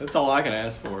 That's all I can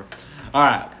ask for. All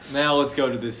right, now let's go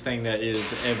to this thing that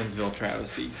is Evansville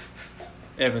travesty.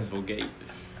 Evansville Gate.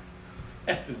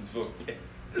 Evansville Gate.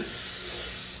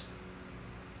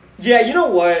 Yeah, you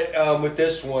know what? With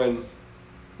this one,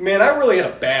 man, I really had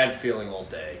a bad feeling all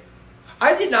day.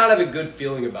 I did not have a good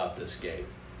feeling about this game.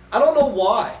 I don't know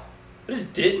why. I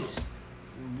just didn't.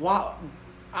 Wow.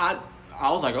 I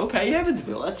was like, okay,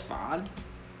 Evansville, that's fine.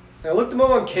 I looked them up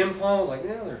on KenPom. I was like,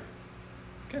 yeah,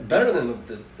 they're better than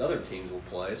the other teams will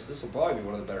play. So this will probably be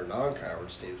one of the better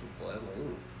non-conference teams will play. I'm like,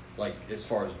 ooh. Like, as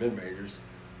far as mid-majors.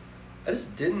 I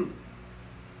just didn't.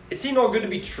 It seemed all good to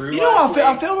be true. You know,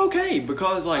 I felt okay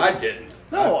because, like. I didn't.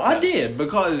 No, I did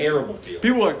because. Terrible feeling.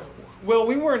 People were like, well,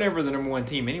 we weren't ever the number one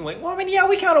team anyway. Well, I mean, yeah,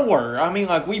 we kind of were. I mean,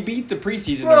 like, we beat the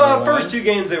preseason number first one. two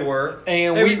games they were.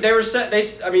 And they were set.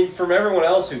 I mean, from everyone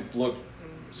else who looked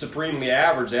supremely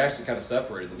average, they actually kind of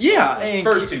separated themselves. Yeah, and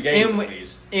first two games at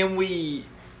least. And we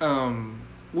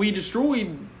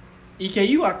destroyed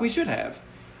EKU like we should have.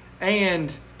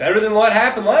 And better than what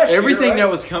happened last year. Everything right? that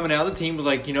was coming out of the team was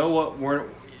like, you know what,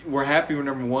 we're happy we're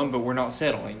number one, but we're not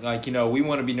settling. Like, you know, we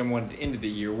want to be number one at the end of the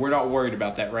year. We're not worried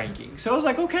about that ranking. So I was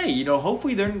like, okay, you know,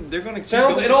 hopefully they're going to keep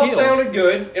building It all kills. sounded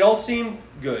good. It all seemed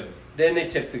good. Then they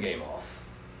tipped the game off.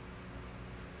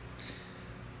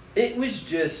 It was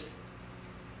just...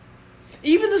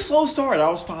 Even the slow start, I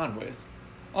was fine with.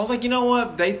 I was like, you know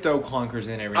what? They throw clunkers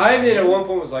in every I now mean, and at then. one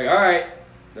point was like, all right,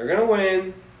 they're going to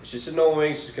win. It's just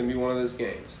annoying. It's just going to be one of those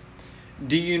games.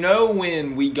 Do you know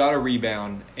when we got a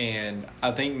rebound and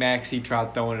I think Maxey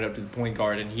tried throwing it up to the point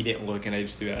guard and he didn't look and they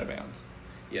just threw it out of bounds?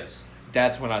 Yes.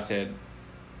 That's when I said,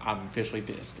 I'm officially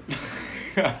pissed.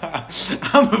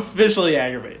 I'm officially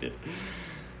aggravated.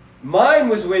 Mine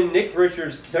was when Nick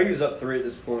Richards, Kentucky was up 3 at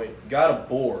this point, got a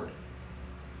board.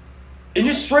 And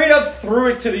just straight up threw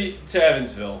it to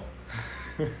Evansville.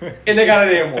 And they got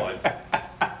an and one.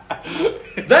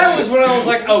 That was when I was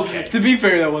like, okay. To be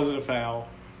fair, that wasn't a foul.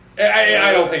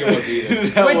 I don't think it was either.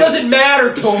 It doesn't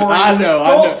matter, Tori. I know.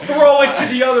 Don't throw it to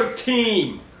the other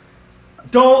team.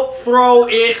 Don't throw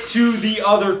it to the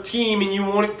other team, and you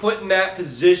want it put in that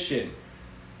position.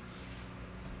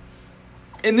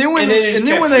 And then when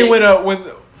they went up,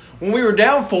 when we were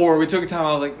down 4, we took a time.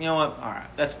 I was like, you know what? All right,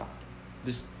 that's fine.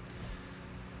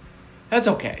 That's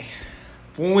okay.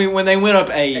 When they went up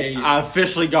 8, I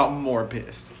officially got more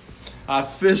pissed. My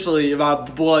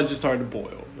blood just started to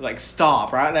boil. Like,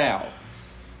 stop right now.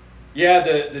 Yeah,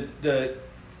 the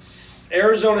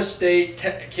Arizona State,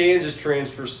 Kansas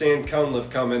transfer, Sam Cunliffe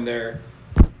come in there,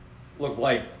 looked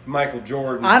like Michael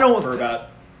Jordan for about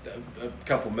a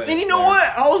couple minutes. And you know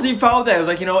what? I was even fine with that. I was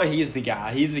like, you know what? He's the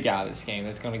guy. He's the guy this game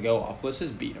that's going to go off. Let's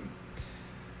just beat him.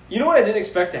 You know what I didn't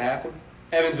expect to happen?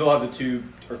 Evansville have the 2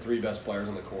 or 3 best players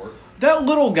on the court. That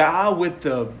little guy with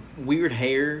the weird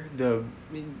hair,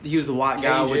 he was the white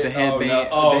guy with the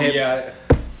headband. Yeah.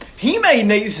 He made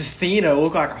Nate Sestino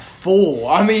look like a fool.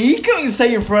 I mean, he couldn't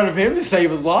stay in front of him to save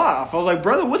his life. I was like,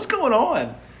 brother, what's going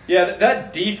on? Yeah,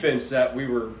 that defense that we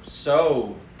were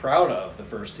so proud of the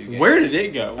first 2 games. Where did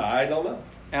it go? I don't know.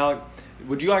 Alec,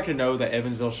 would you like to know that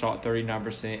Evansville shot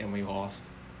 39% and we lost?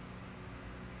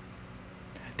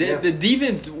 The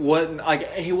defense wasn't, like,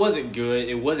 it wasn't good.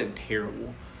 It wasn't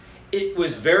terrible. It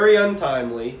was very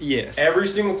untimely. Yes. Every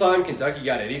single time Kentucky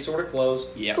got any sort of close,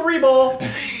 yep. 3 ball.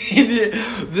 You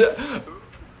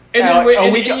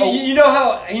know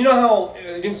how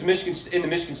against Michigan in the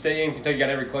Michigan State game, Kentucky got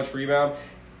every clutch rebound.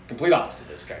 Complete opposite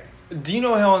this guy. Do you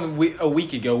know how a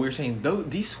week ago we were saying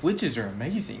these switches are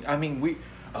amazing? I mean,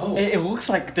 it looks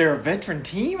like they're a veteran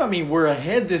team. I mean, we're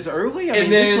ahead this early.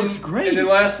 This looks great. And then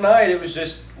last night it was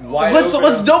just wide open.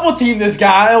 Let's double team this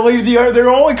guy. Leave their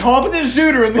only competent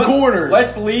shooter in the corner.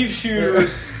 Let's leave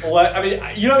shooters. I mean,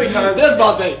 you know how many times that's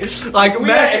my thing. Like,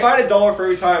 if I had $1 for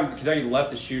every time Kentucky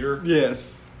left a shooter,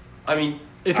 yes. I mean,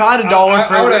 if I had $1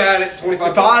 for I would have had it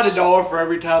 25. If I had $1 for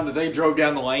every time that they drove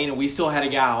down the lane and we still had a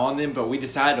guy on them, but we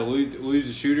decided to lose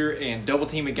a shooter and double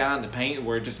team a guy in the paint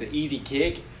where it's just an easy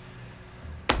kick.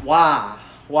 Why?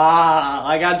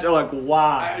 Why?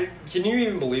 Why? Can you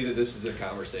even believe that this is a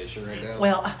conversation right now?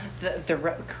 Well,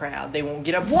 the crowd, they won't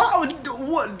get up.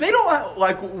 What? They don't,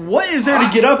 like, what is there to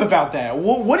get up about that?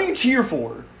 What do you cheer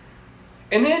for?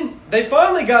 And then they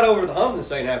finally got over the hump in the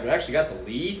second half and actually got the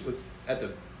lead at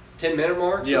the 10-minute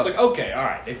mark. So it's like, okay, all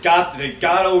right, they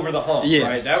got over the hump, yes.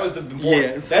 right? That was the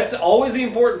important. Yes. That's always the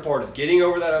important part, is getting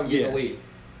over that hump and getting the lead.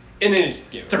 And then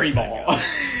just give it 3 ball.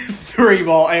 3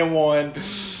 ball and 1.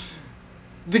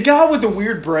 The guy with the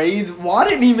weird braids, why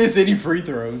didn't he miss any free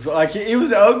throws? Like, it was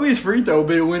the ugliest free throw,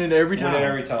 but it went in every time. Went in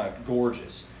every time.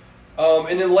 Gorgeous.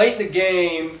 And then late in the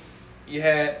game, you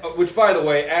had, which by the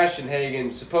way, Ashton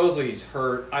Hagen, supposedly he's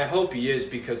hurt. I hope he is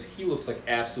because he looks like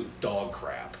absolute dog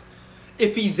crap.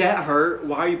 If he's that hurt,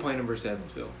 why are you playing him versus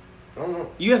Evansville? I don't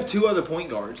know. You have 2 other point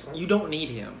guards. You don't need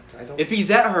him. I don't. If he's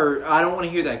that hurt, I don't want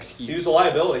to hear that excuse. He was a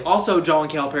liability. Also, John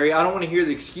Calipari, I don't want to hear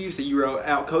the excuse that you were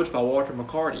out-coached by Walter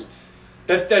McCarty.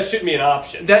 That shouldn't be an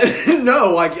option.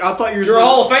 No, like, I thought you were... You're a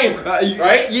Hall of Famer,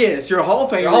 right? Yes, you're a Hall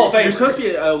of Famer. You're a Hall of Famer. You're supposed to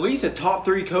be at least a top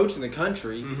 3 coach in the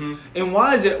country. Mm-hmm. And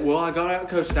why is it, well, I got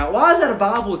out-coached now? Why is that a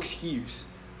viable excuse?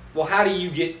 Well, how did you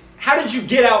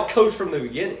get out coached from the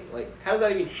beginning? Like, how does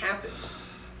that even happen?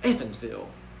 Evansville.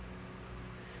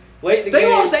 Late in the They game,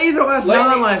 lost 8 of their last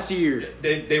 9 last year.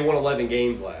 They won 11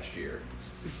 games last year.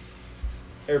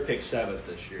 They were picked 7th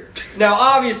this year. Now,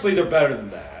 obviously, they're better than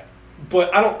that,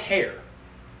 but I don't care.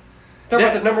 They're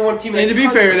about the number 1 team in the country.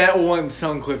 And to be fair, that one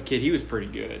Suncliffe kid, he was pretty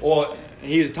good. Well,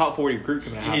 he was a top 40 recruit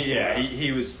coming out of high school. Yeah,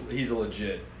 he's a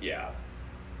legit, yeah.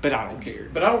 But I don't care.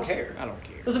 But I don't care. I don't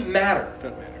care. Doesn't matter.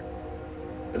 Doesn't matter.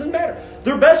 It doesn't matter.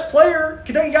 Their best player,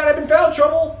 Kentucky, got him in foul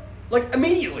trouble, like,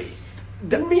 immediately.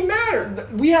 Doesn't even matter.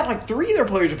 We had like 3 of their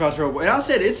players in foul trouble. And I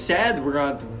said it's sad that we're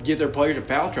going to get their players in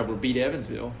foul trouble to beat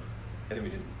Evansville. I think we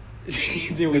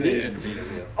did. Then we did.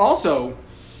 Yeah. Also,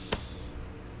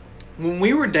 when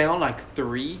we were down like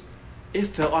 3, it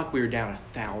felt like we were down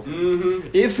 1,000. Mm-hmm.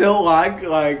 It felt like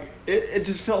it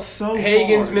just felt so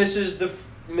Hagens far. misses the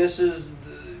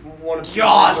one of the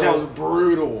Gosh, that was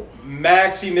brutal.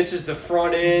 Maxie misses the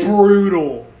front end.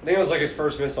 Brutal. I think it was like his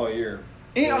first miss all year.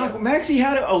 And like Maxie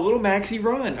had a little Maxie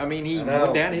run. I mean, he went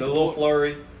down and hit the the little ball.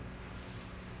 flurry.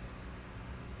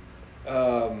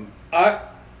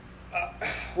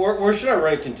 Where should I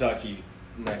rank Kentucky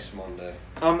next Monday?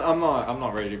 I'm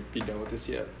not ready to be done with this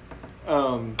yet.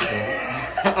 I'm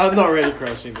not ready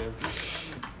crushing them.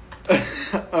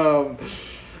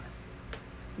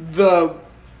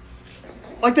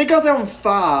 They got down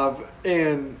 5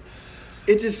 and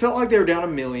it just felt like they were down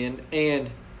 1 million, and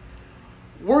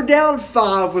we're down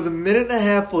 5 with 1.5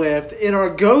 minutes left, and our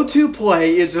go-to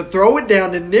play is to throw it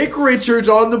down to Nick Richards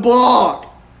on the block.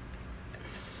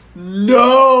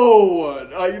 No,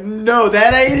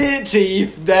 that ain't it,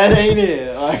 Chief. That ain't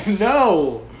it.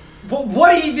 No. But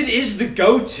what even is the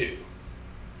go-to?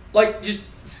 Like, just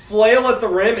flail at the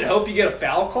rim and hope you get a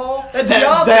foul call? That's the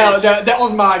offense. That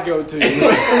was my go-to.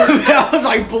 That was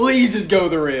like, please just go to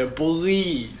the rim.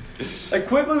 Please. Like,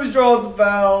 Quickly was drawing some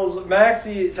fouls.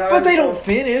 Maxie... But they don't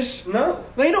finish. No.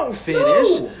 They don't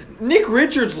finish. No. Nick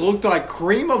Richards looked like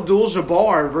Kareem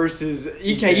Abdul-Jabbar versus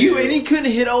EKU, and he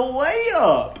couldn't hit a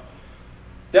layup.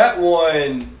 That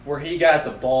one where he got the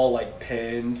ball, like,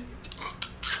 pinned...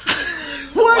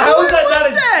 How was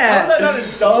that not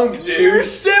a dunk, dude? You're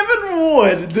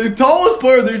 7'1", the tallest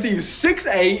player on their team,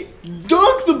 6'8".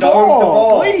 Dunk the Dunk ball, the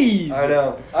ball. please. I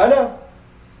know.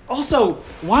 Also,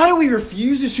 why do we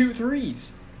refuse to shoot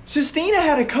threes? Sistina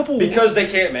had a couple. Because they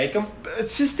can't make them.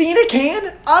 Sistina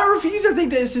can. I refuse to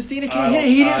think that Sistina can hit it.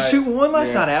 He didn't shoot one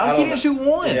last night out. He didn't shoot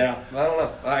one. Yeah, I don't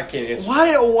know. I can't answer.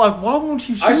 Why won't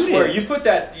you shoot it? I swear, you put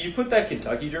that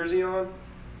Kentucky jersey on,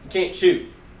 you can't shoot.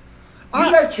 You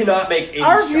guys cannot make any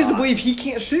I refuse to shot. believe he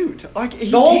can't shoot. Like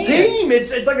he The whole can. team.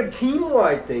 It's like a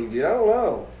team-wide thing, dude. I don't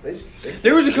know.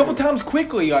 There was a couple times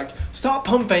quickly, like, stop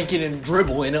pump faking and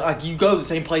dribbling. Like, you go to the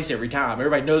same place every time.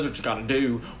 Everybody knows what you're going to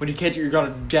do. When you catch it, you're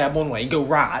going to jab one way and go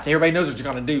right. Everybody knows what you're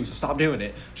going to do, so stop doing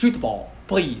it. Shoot the ball.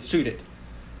 Please, shoot it.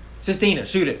 Sistina,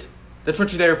 shoot it. That's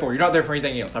what you're there for. You're not there for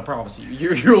anything else, I promise you.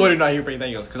 You're literally not here for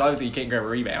anything else, because obviously you can't grab a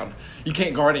rebound. You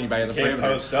can't guard anybody on the perimeter.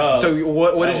 Post up. So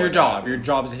what is your would job? happen. Your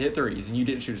job is to hit threes, and you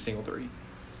didn't shoot a single three.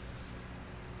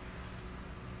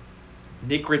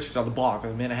 Nick Richards on the block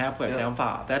with 1.5 minutes left, down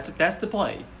 5. That's the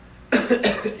play.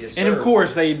 Yes, And of sir.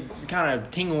 course, they kind of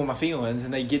tingle with my feelings,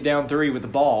 and they get down 3 with the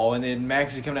ball, and then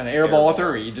Max is coming down to airball a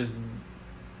 3. Just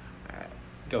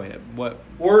go ahead. What?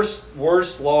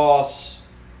 Worst loss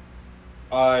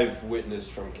I've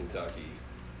witnessed from Kentucky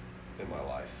in my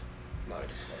life. Not even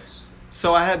close.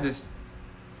 So I had this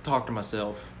talk to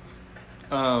myself.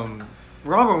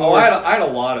 Robert Oh, Morris. I had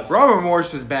a lot of. Robert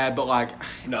Morris was bad, but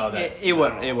No, it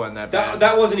wasn't that bad.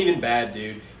 That wasn't even bad,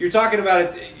 dude. You're talking about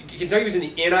it. Kentucky was in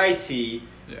the NIT,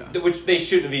 which they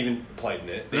shouldn't have even played in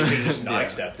it. They should have just not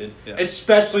accepted,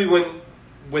 especially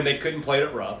when they couldn't play it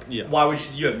at Rupp. Yeah. Why would you?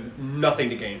 You have nothing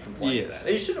to gain from playing Yes. that.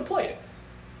 They shouldn't have played it.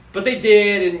 But they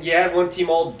did, and you had one team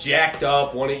all jacked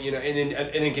up, wanted,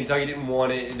 and then Kentucky didn't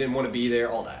want it and didn't want to be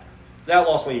there. All that. That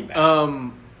loss went even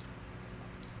bad.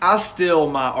 I still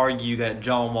might argue that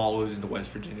John Wall losing to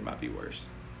West Virginia might be worse.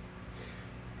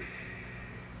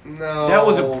 No. That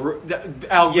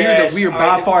was we are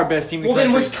by far best team in the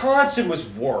country. Well, then Wisconsin was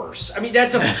worse. I mean,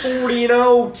 that's a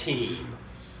 40-0 team.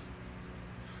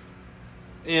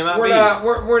 It might We're be. not.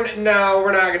 We're not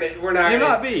gonna. We're not. It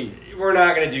gonna, might be. We're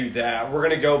not gonna do that. We're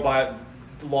gonna go by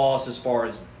loss as far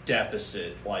as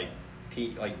deficit, like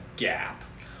gap.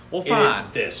 Well, And fine. it's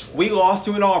this one. We lost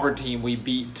to an Auburn team we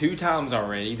beat 2 times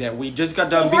already that we just got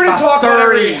done We're beating gonna by talk about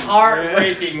 30. every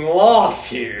heartbreaking loss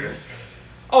here.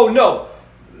 Oh no.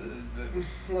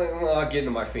 Well, I'll get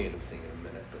into my fandom thing in a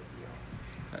minute,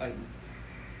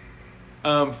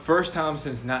 but First time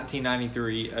since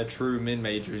 1993 a true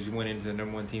mid-majors went into the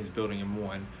number 1 team's building and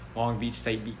won. Long Beach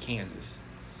State beat Kansas.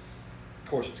 of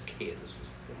course it's Kansas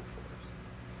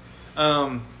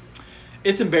was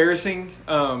It's embarrassing.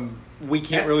 We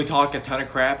can't really talk a ton of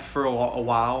crap for a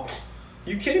while.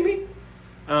 You kidding me?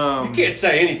 You You can't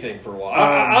say anything for a while.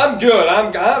 I'm good.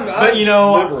 I'm But you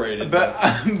know, liberated. but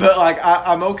like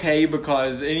I'm okay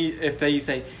because if they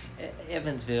say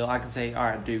Evansville, I can say, all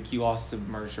right, Duke, you lost to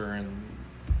Mercer and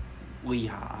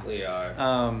Lehigh.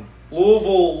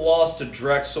 Louisville lost to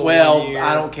Drexel. Well, one year.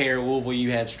 I don't care. Louisville,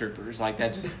 you had strippers like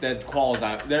that. That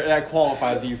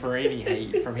qualifies you for any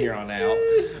hate from here on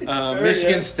out.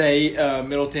 Michigan State,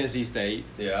 Middle Tennessee State.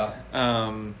 Yeah.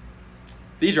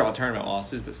 These are all tournament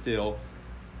losses, but still.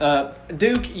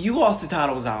 Duke, you lost the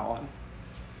title to Zion.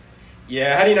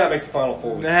 Yeah. How do you not make the Final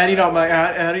Four? How do you not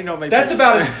make? That's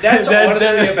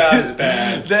honestly about as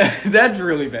bad. That's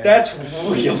really bad. That's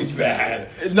really bad.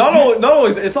 Not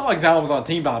only. It's not like Zion was on a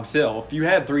team by himself. You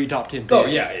had 3 top 10 picks. Oh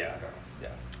yeah.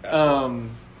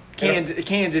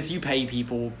 Kansas, you pay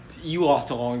people. You lost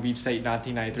to Long Beach State in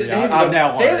 1993.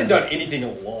 They haven't done anything in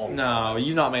a long time. No,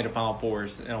 you've not made a Final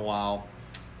Fours in a while.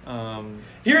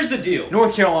 Here's the deal.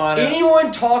 North Carolina.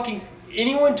 Anyone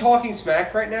talking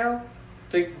smack right now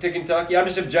to Kentucky, I'm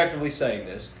just objectively saying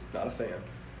this, not a fan.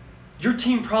 Your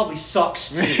team probably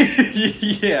sucks too.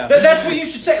 Yeah. That's what you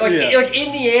should say. Like Yeah. like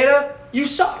Indiana, you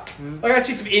suck. Like I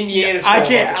see some Indiana. I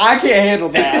can't handle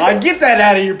that. Like, get that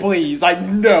out of here, please. Like,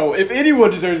 no. If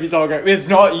anyone deserves to be talking about, it's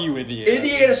not you, Indiana.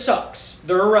 Indiana sucks.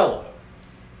 They're irrelevant.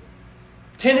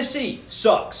 Tennessee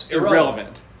sucks.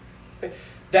 Irrelevant.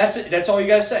 That's all you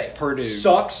gotta say. Purdue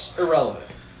sucks. Irrelevant.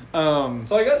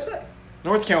 That's all you gotta say.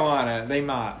 North Carolina, they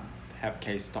might have a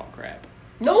case to talk crap.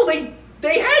 No, they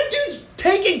had dudes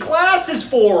taking classes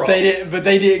for them. They didn't, but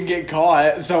they didn't get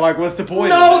caught. So, like, what's the point?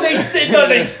 No, they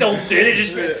still did it.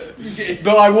 Just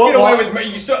but like, what? Get away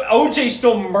with OJ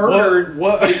still murdered.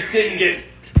 What? But he didn't get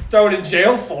thrown in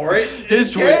jail for it.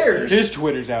 His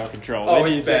Twitter's out of control. Oh,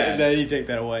 it's bad. They need to take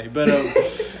that away. But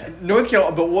North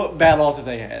Carolina. But what bad loss have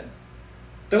they had?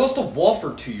 They lost to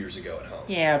Wofford 2 years ago at home.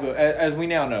 Yeah, but as we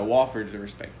now know, Wofford is a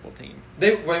respectable team.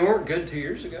 They weren't good 2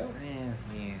 years ago. Yeah.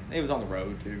 It was on the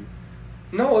road too.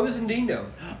 No, it was in Dino.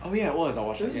 Oh yeah, it was. I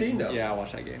watched It that was game. Dino. Yeah, I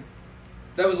watched that game.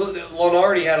 That was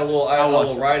Lonardi had a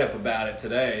little write up about it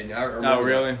today. Oh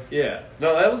really? Yeah.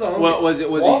 No, that was on. What was it?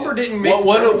 Wofford didn't make.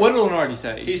 What did Lenardi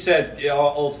say? He said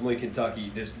ultimately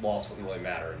Kentucky. This loss wouldn't really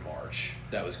matter in March.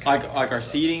 That was kind of like our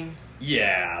seeding.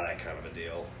 Yeah, that kind of a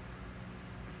deal.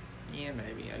 Yeah,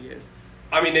 maybe. I guess.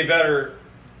 I mean, they better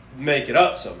make it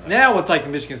up somehow. Now it's like the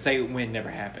Michigan State win never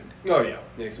happened. Oh yeah,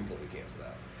 they completely cancel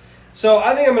that. So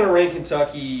I think I'm going to rank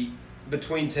Kentucky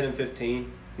between 10 and 15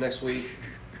 next week.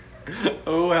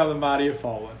 Oh, how the mighty have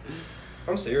fallen!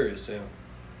 I'm serious too.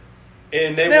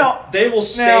 And they will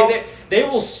stay now- there. They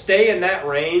will stay in that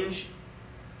range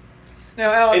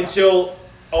Now, Alec, until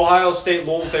Ohio State,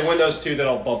 Louisville. If they win those two, then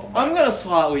I'll bump them. I'm going to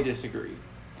slightly disagree.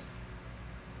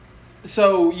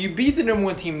 So you beat the number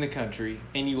 1 team in the country,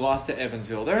 and you lost to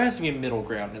Evansville. There has to be a middle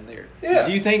ground in there. Yeah.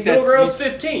 Do you think middle that's ground's do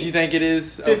 15? you think it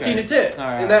is 15 okay. to 10 All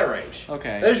right. in that range.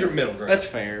 Okay, that is your middle ground. That's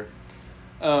fair.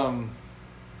 But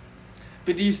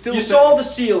do you still? You saw the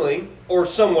ceiling, or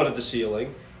somewhat of the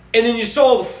ceiling, and then you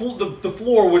saw the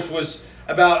floor, which was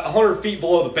about 100 feet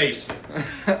below the basement.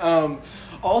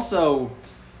 Also,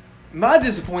 my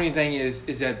disappointing thing is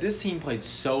that this team played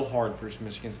so hard versus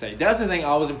Michigan State. That's the thing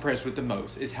I was impressed with the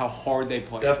most, is how hard they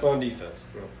played. Depth on defense.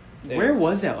 Where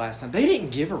was that last time? They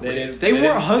didn't give a rip. They weren't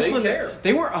didn't hustling. care.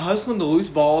 They weren't hustling to loose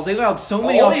balls. They allowed so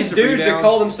many All these offensive dudes that rebounds.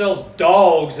 call themselves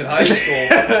dogs in high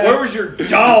school. Where was your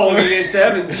dog against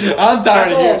Evansville? I'm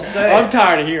tired I'm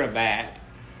tired of hearing that.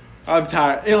 I'm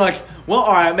tired. And well,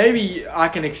 all right, maybe I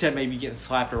can accept maybe getting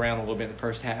slapped around a little bit in the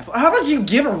first half. How about you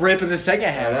give a rip in the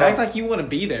second half? Act like you want to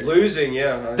be there. Losing,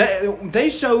 yeah.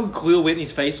 They showed Khalil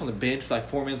Whitney's face on the bench with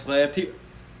 4 minutes left.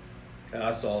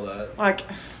 I saw that.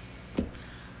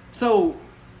 So,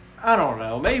 I don't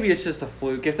know. Maybe it's just a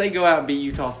fluke. If they go out and beat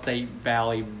Utah State,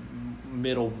 Valley,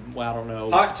 Middle, I don't know.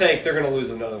 Hot take, they're going to lose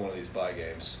another one of these bye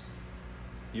games.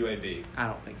 UAB. I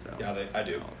don't think so. Yeah, I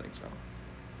do. I don't think so.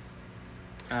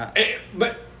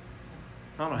 But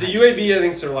I don't know. the UAB, I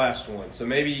think, is their last one. So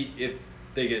maybe if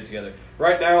they get it together.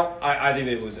 Right now, I think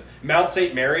they lose it. Mount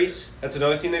St. Mary's, that's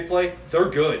another team they play. They're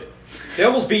good. They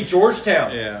almost beat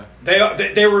Georgetown. Yeah.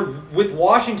 They were with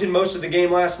Washington most of the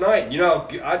game last night. You know,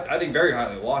 I think very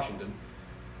highly of Washington.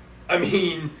 I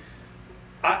mean,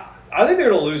 I think they're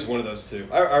going to lose one of those two.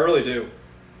 I really do.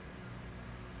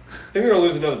 I think they're going to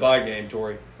lose another bye game,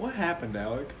 Tori. What happened,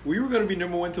 Alec? We were going to be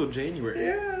number one till January.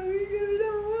 Yeah, we're going to be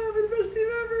number one. We're the best team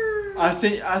ever.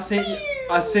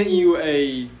 I sent you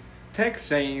a text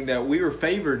saying that we were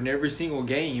favored in every single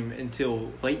game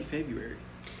until late February.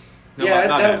 No, Yeah,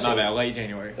 not that'll that, change. late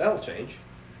January. That'll change.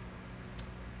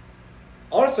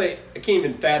 Honestly, I can't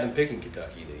even fathom picking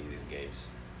Kentucky in any of these games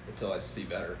until I see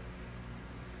better.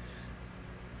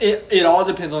 It all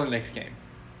depends on the next game.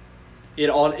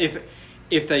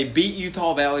 If they beat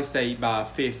Utah Valley State by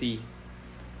 50,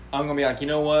 I'm gonna be like, you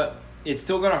know what? It's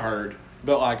still gonna hurt,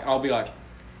 but like I'll be like,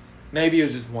 maybe it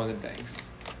was just one of the things.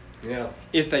 Yeah.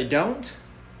 If they don't,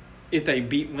 if they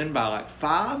win by like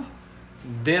 5,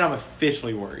 then I'm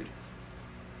officially worried.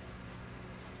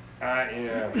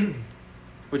 Yeah.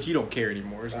 Which you don't care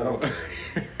anymore. So. I don't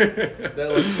care.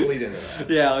 Let's lead into that.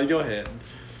 Yeah, go ahead.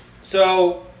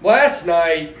 So, last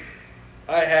night,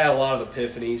 I had a lot of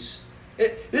epiphanies.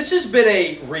 This has been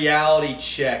a reality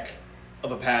check of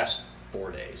the past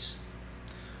 4 days.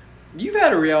 You've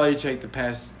had a reality check the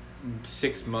past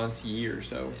 6 months, year or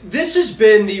so. This has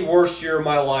been the worst year of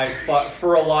my life, but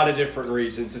for a lot of different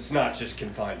reasons. It's not just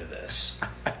confined to this.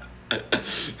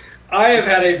 I have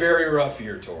had a very rough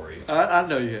year, Tori. I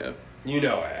know you have. You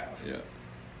know I have.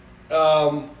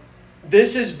 Yeah.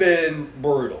 This has been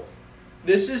brutal.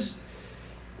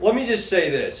 Let me just say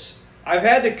this. I've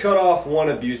had to cut off one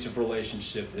abusive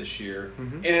relationship this year,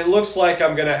 and it looks like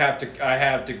I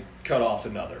have to cut off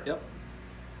another. Yep.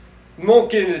 We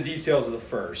won't get into the details of the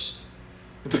first.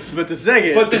 But the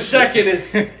second. But the second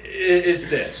is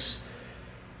this.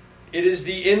 It is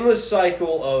the endless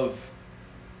cycle of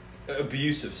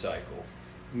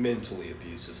mentally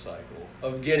abusive cycle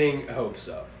of getting hopes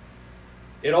up.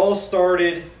 It all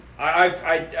started. I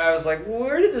was like,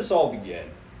 where did this all begin?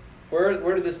 Where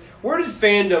did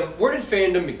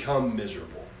fandom become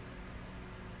miserable?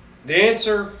 The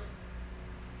answer,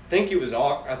 I think it was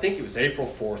April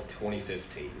 4th,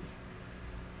 2015.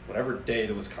 Whatever day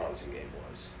the Wisconsin game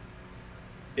was.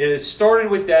 It has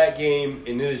started with that game,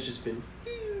 and it has just been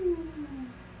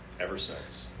ever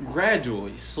since.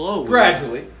 Gradually,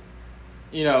 slowly.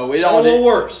 You know, it got all a little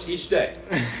worse each day.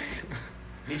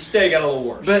 Each day got a little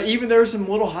worse. But even there were some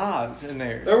little highs in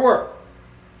there. There were.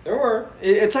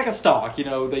 It's like a stock, you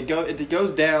know. It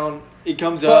goes down, it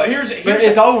comes But up. here's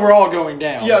it's overall going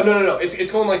down. Yeah, no.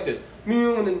 It's going like this.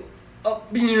 And then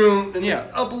up, and then Yeah.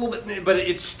 up a little bit, but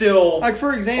it's still Like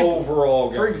for example,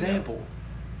 overall going down.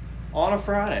 on a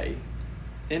Friday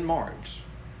in March,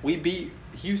 we beat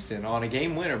Houston on a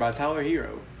game winner by Tyler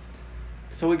Hero.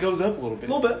 So it goes up a little bit.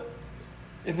 A little bit.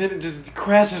 And then it just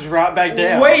crashes right back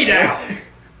down. Way down.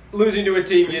 Losing to a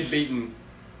team you'd beaten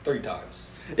 3 times.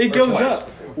 It Or goes twice up.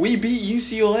 before. We beat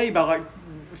UCLA by like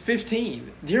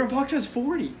 15. De'Aaron Fox has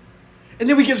 40. And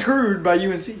then we get screwed by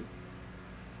UNC.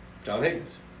 John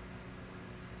Higgins.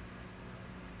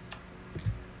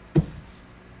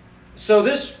 So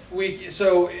this week,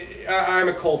 I'm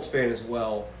a Colts fan as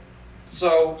well.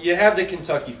 So you have the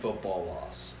Kentucky football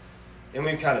loss, and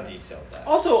we've kind of detailed that.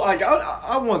 Also, like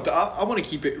I want to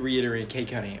keep it reiterating Kate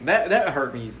Cunningham. That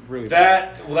hurt me really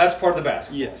bad. That's part of the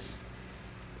basketball. Yes.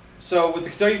 So with the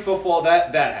Kentucky football,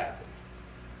 that happened.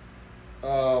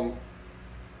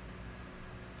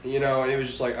 And it was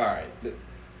just like, all right,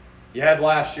 you had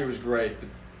last year was great, but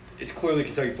it's clearly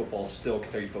Kentucky football is still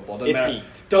Kentucky football.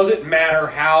 Doesn't matter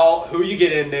who you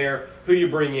get in there, who you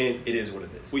bring in. It is what it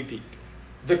is. We peaked.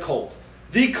 The Colts.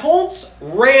 The Colts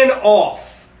ran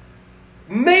off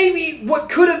maybe what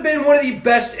could have been one of the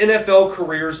best NFL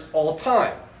careers all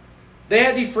time. They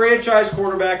had the franchise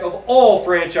quarterback of all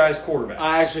franchise quarterbacks.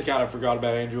 I actually kind of forgot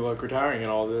about Andrew Luck retiring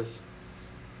and all this.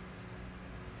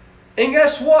 And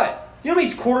guess what? You know how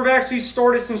many quarterbacks we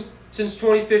started since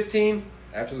 2015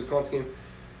 after the Wisconsin game?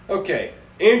 Okay,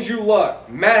 Andrew Luck,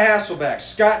 Matt Hasselbeck,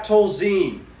 Scott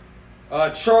Tolzien,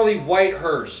 Charlie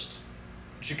Whitehurst,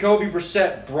 Jacoby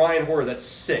Brissett, Brian Hoyer. That's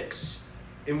 6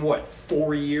 in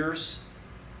 4 years?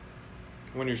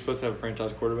 When you're supposed to have a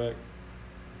franchise quarterback?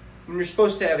 When you're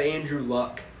supposed to have Andrew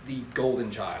Luck, the golden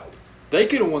child. They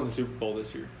could have won the Super Bowl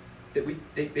this year.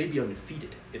 They'd be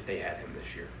undefeated if they had him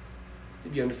this year.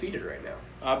 They'd be undefeated right now.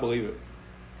 I believe it.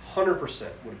 100%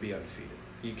 would be undefeated.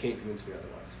 You can't convince me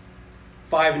otherwise.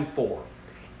 5-4.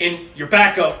 and your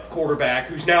backup quarterback,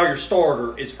 who's now your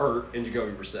starter, is hurt, and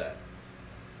Jacoby Brissett.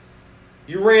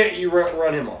 You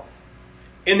run him off.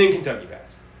 And then Kentucky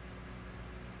passed.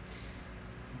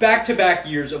 Back-to-back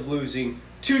years of losing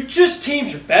to just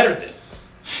teams you're better than.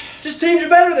 Just teams you're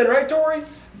better than, right, Tori?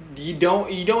 You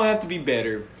don't have to be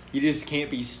better. You just can't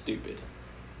be stupid.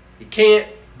 You can't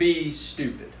be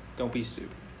stupid. Don't be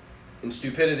stupid. And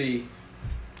stupidity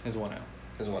Has won out.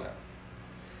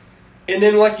 And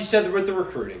then, like you said, with the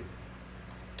recruiting,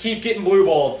 keep getting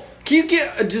blue-balled. Keep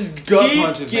getting just gut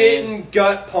punches, Keep getting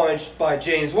gut punched by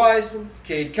James Wiseman,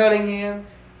 Cade Cunningham.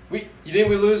 You think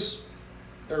we lose,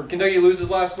 or Kentucky loses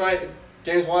last night if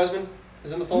James Wiseman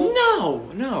is in the fold?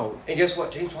 No. And guess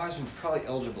what? James Wiseman's probably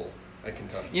eligible at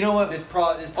Kentucky. You know what? This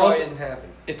probably Also, didn't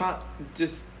happen. If I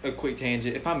just a quick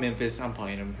tangent, if I'm Memphis, I'm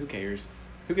playing them. Who cares?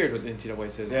 Who cares what the NCAA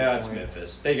says? Yeah, it's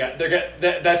Memphis.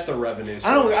 That's the revenue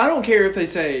source. I don't care if they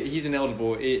say he's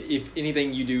ineligible. If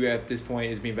anything you do at this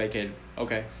point is being vacated,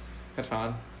 okay, that's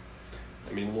fine.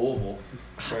 I mean, Louisville,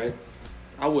 right?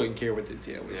 I wouldn't care what the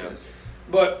NCAA says.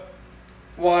 But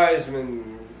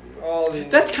Wiseman, all these.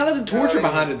 That's kind of the torture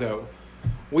behind it, though.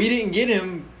 We didn't get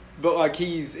him, but like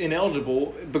he's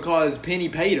ineligible because Penny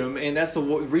paid him, and that's the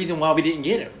reason why we didn't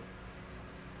get him.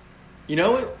 You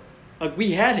know it? Like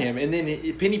we had him, and then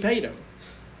Penny paid him.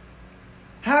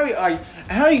 How you Why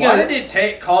gonna? did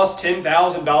it cost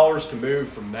 $10,000 to move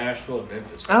from Nashville to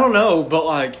Memphis? I don't know, but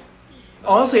like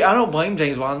honestly, I don't blame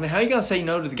James Wiseman. How you gonna say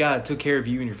no to the guy that took care of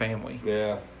you and your family?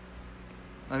 Yeah.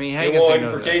 I mean, how you gonna say no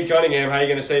for to Cade Cunningham, how you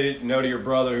gonna say no to your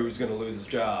brother who's gonna lose his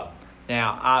job?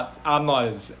 Now, I'm not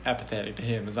as apathetic to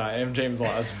him as I am James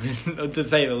Wiseman, to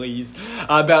say the least.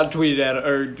 I about tweeted at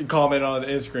or commented on an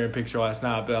Instagram picture last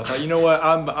night, but I thought, you know what,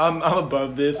 I'm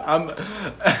above this. I'm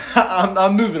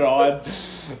moving on.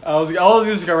 I was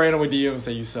just gonna randomly DM and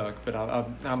say you suck, but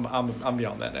I'm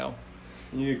beyond that now.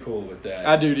 You're cool with that.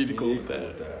 I do need to cool with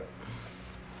that.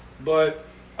 But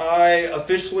I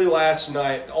officially last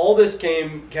night, all this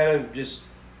came kind of just,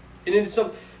 and it's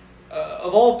some.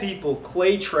 Of all people,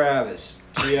 Clay Travis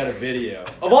tweeted a video.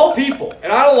 Of all people.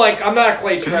 And I'm not a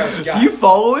Clay Travis guy. Do you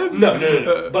follow him?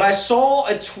 No. But I saw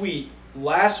a tweet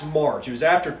last March. It was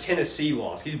after Tennessee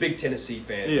lost. He's a big Tennessee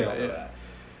fan. Yeah. That.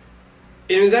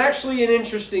 It was actually an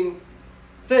interesting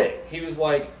thing. He was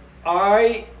like,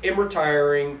 I am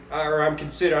retiring, or I'm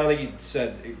considering, I don't think he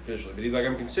said officially, but he's like,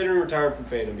 I'm considering retiring from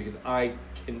fandom because I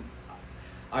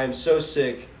am so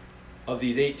sick of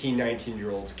these 18,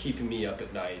 19-year-olds keeping me up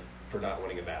at night for not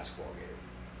winning a basketball game.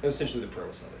 That was essentially the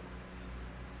premise of it.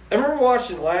 I remember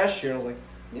watching it last year, and I was like,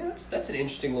 yeah, that's an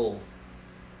interesting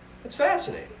that's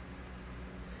fascinating.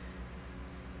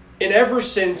 And ever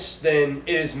since then,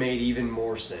 it has made even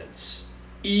more sense.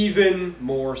 Even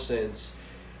more sense.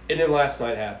 And then last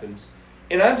night happens.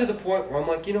 And I'm to the point where I'm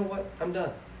like, you know what? I'm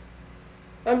done.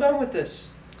 I'm done with this.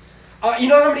 You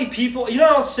know how many people, you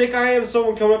know how sick I am of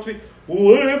someone coming up to me, well,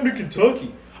 what happened to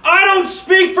Kentucky? I don't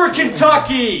speak for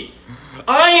Kentucky!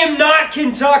 I am not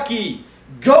Kentucky!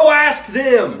 Go ask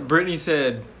them! Brittany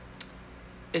said,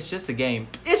 it's just a game.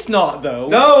 It's not, though.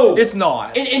 No! It's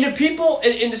not. And to people,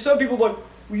 and to some people, like,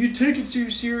 well, you take it too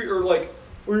serious, or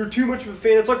you're too much of a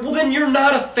fan. It's like, well, then you're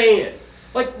not a fan.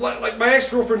 Like my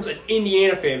ex-girlfriend's an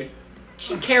Indiana fan.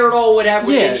 She care at all what happened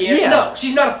with Indiana. Yeah. No,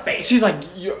 she's not a fan. She's like,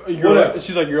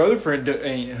 your other friend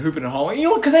ain't hooping and hollering. You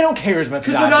know, because they don't care as much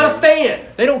as I do. Because they're not a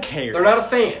fan. They don't care. They're not a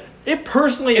fan. It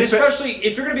personally, and especially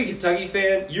if you're going to be a Kentucky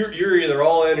fan, you're either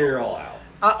all in or you're all out.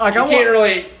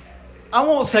 I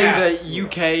won't say that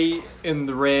UK and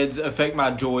the Reds affect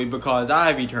my joy because I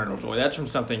have eternal joy. That's from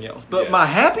something else. But my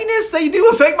happiness, they do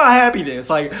affect my happiness.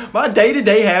 Like my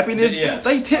day-to-day happiness,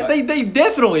 they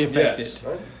definitely affect it.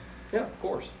 Right? Yeah, of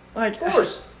course. Like, of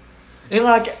course. And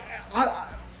like,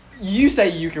 you say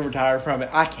you can retire from it.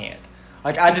 I can't.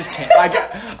 Like, I just can't.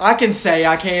 I can say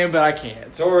I can, but I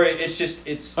can't. Or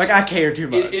it's like I care too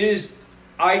much. It is.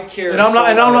 I care. And I'm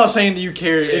not saying that you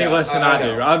care any less than I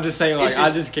do. Know. I'm just saying like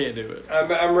I just can't do it.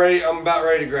 I'm ready. I'm about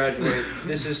ready to graduate.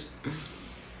 It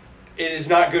is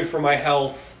not good for my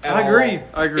health. I agree.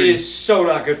 It is so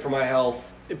not good for my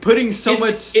health. Putting so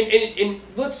much. And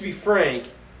let's be frank,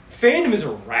 fandom is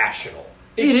irrational.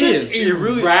 It's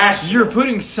irrational. You're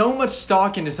putting so much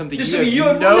stock into something you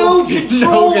have no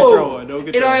control over. No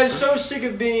control. And I am so sick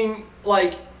of being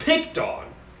picked on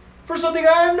for something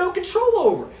I have no control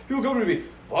over. People come to me,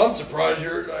 well, I'm surprised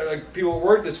you're people at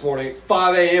work this morning. It's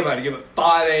 5 a.m. I had to give it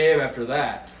 5 a.m. after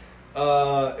that.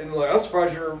 And I'm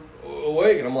surprised you're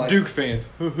awake. And I'm like, Duke fans.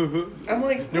 I'm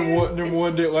like, number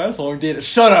one didn't last long, did it?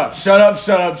 Shut up.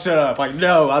 Like,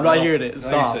 no, I'm not hearing it.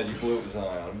 Stop. Like you said, you blew it with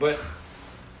Zion. But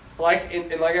like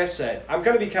I said, I'm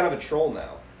going to be kind of a troll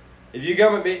now. If you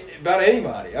come at me about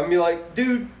anybody, I'm gonna be like,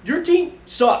 dude, your team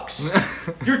sucks.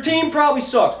 Your team probably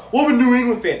sucks. Well, I'm a New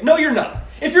England fan. No, you're not.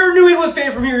 If you're a New England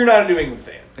fan from here, you're not a New England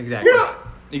fan. Exactly. You're not.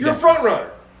 You're a front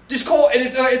runner. Just call, and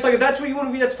it's like if that's what you want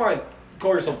to be, that's fine.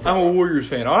 Call yourself a front I'm a Warriors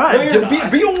fan. All right, No, you're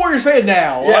be a Warriors fan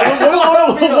now.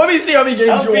 Yeah. Let me see how many games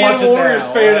I'll you're be watching a Warriors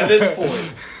now. fan at this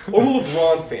point. Or a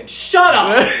LeBron fan. Shut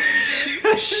up.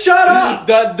 Shut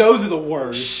up. Those are the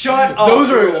worst. Shut up. Those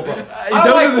are LeBron. those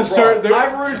I like are the LeBron.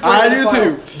 I root for I him in do the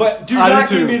finals, too. But do I do not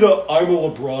too. give me the I'm a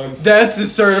LeBron fan. That's the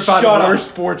certified Shut up. worst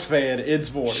sports fan in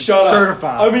sports. Shut up.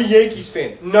 Certified. I'm a Yankees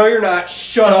fan. No, you're not.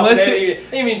 Shut Unless up. you-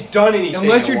 They ain't even done anything.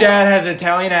 Unless in your a while. dad has an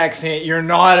Italian accent, you're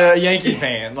not a Yankee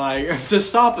fan. Like, just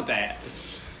stop with that.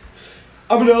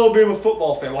 I'm an Alabama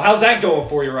football fan. Well, how's that going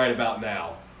for you right about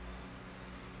now?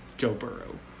 Joe Burrow.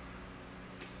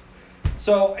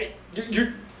 So,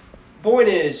 your point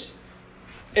is,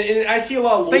 and I see a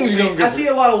lot of Things are going Louisville, good I for see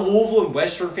a lot of Louisville and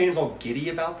Western fans all giddy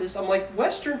about this. I'm like,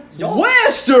 Western, y'all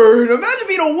Western. Imagine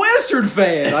being a Western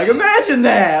fan. Like, imagine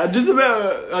that. Just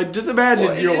imagine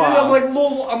Well, your and life. then I'm like,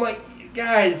 Louisville, I'm like,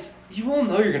 guys, you all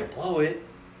know you're gonna blow it.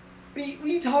 What are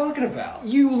you talking about?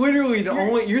 You literally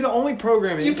you're the only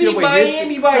program in You NCAA beat Miami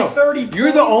history. by 30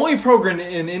 You're the points. only program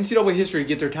in NCAA history to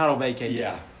get their title vacated.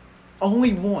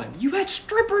 Only one. You had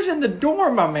strippers in the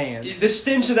dorm, my man. The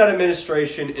stench of that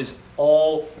administration is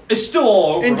still all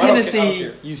over. In I don't Tennessee,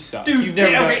 care. you suck. Dude, you've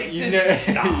never okay, done.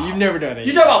 stop. You've never done it.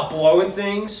 You talk about blowing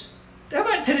things. How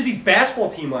about Tennessee's basketball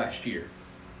team last year?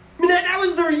 I mean, that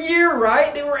was their year,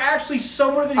 right? They were actually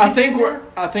somewhere that I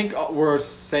think we're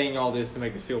saying all this to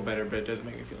make us feel better, but it doesn't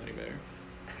make me feel any better.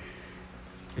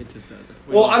 It just doesn't.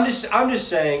 Well, I'm just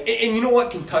saying, and you know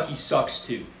what? Kentucky sucks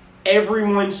too.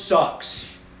 Everyone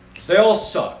sucks. They all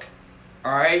suck.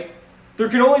 All right. There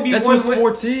can only be That's one. what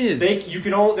sports is. There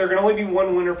can only be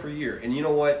one winner per year, and you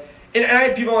know what? And I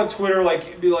had people on Twitter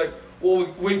be like, "Well,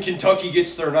 when Kentucky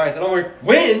gets their ninth," and I'm like,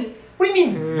 "Win? What do you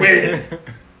mean win?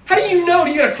 How do you know?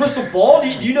 Do you got a crystal ball? Do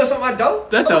you know something I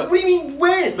don't? What do you mean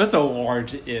win? That's a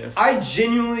large if. I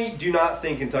genuinely do not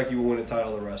think Kentucky will win a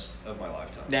title the rest of my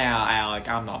lifetime. Now, Alec,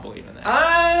 I'm not believing that.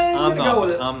 I'm gonna go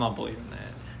with it. I'm not believing that.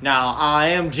 Now, I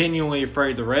am genuinely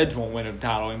afraid the Reds won't win a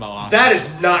title in my life. That is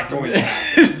not going to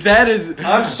happen. That is.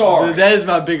 I'm sorry. That is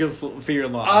my biggest fear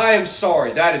in life. I am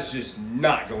sorry. That is just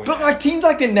not going to But happen. like teams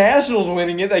like the Nationals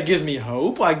winning it, that gives me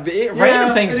hope. Like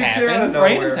random things it came out happen. of nowhere.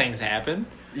 Random things happen.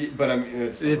 But I mean,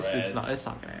 it's It's Reds. not. It's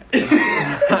not gonna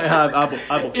happen.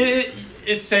 I believe.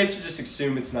 It's safe to just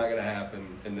assume it's not going to happen,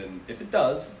 and then if it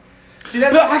does, see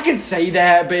that's. But I can say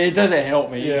that, but it doesn't help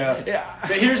me. Yeah.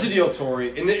 But here's the deal,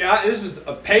 Tori, and this is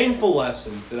a painful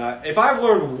lesson that if I've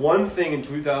learned one thing in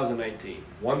 2019,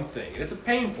 one thing, and it's a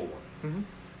painful one, Mhm.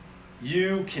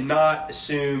 you cannot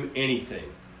assume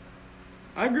anything.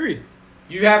 I agree.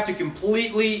 You have to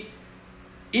completely.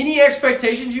 Any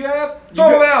expectations you have,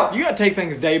 throw them out. You got to take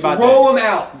things day by day. Throw them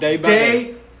out. Day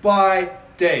by by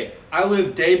day. I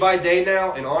live day by day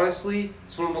now, and honestly,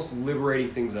 it's one of the most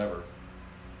liberating things ever.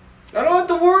 I don't have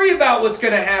to worry about what's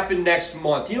going to happen next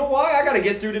month. You know why? I got to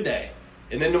get through today,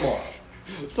 and then tomorrow.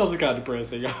 It's also kind of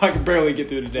depressing. I can barely get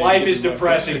through the day. Life is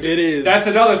depressing. It is. That's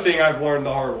another thing I've learned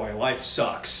the hard way. Life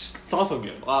sucks. It's also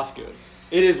good. Life's good.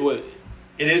 It is what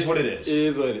It is what it is. it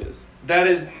is. What it is. That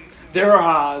is. There are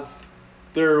highs.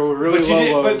 There are really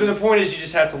low lows. But the point is, you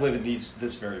just have to live in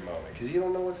this very moment because you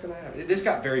don't know what's going to happen. This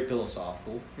got very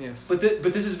philosophical. Yes. But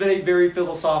this has been a very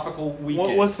philosophical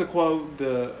weekend. What's the quote?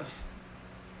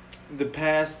 The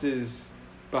past is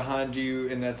behind you,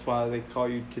 and that's why they call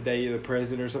you today the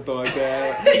present or something like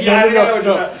that. Yeah, I know what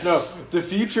you're no. The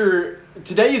future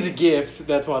today is a gift.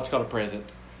 That's why it's called a present.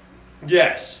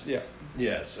 Yes. Yeah.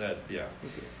 Yes. Yeah.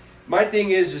 My thing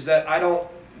is that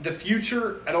the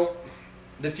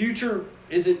future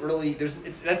isn't really.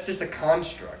 That's just a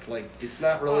construct. Like it's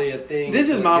not really a thing. This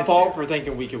is until it my gets fault here. for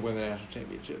thinking we could win the national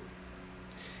championship.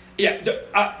 Yeah,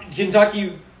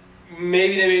 Kentucky.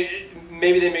 Maybe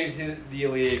they made it to the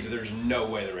Elite Eight, but there's no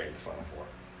way they're making the Final Four.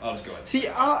 I'll just go ahead. See,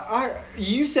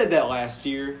 you said that last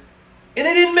year, And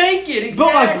they didn't make it.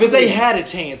 Exactly. but they had a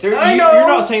chance. I know. You're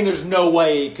not saying there's no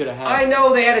way it could have happened. I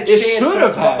know they had a It chance. should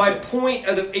have but my happened.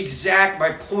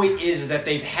 My point is that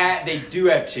they do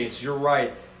have chances. You're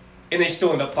right, and they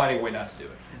still end up finding a way not to do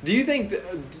it. Do you think,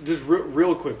 just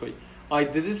real quickly,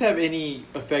 like, does this have any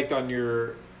effect on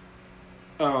your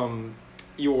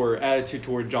attitude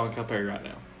toward John Calipari right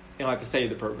now, and like the state of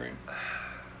the program?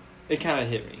 It kind of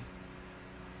hit me.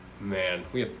 Man,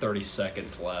 we have 30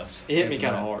 seconds left. It hit me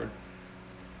kind of hard.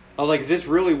 I was like, is this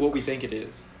really what we think it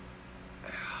is?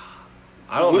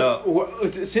 I don't know.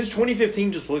 Since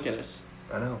 2015, just look at us.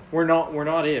 I know. We're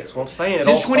not it. That's what I'm saying. It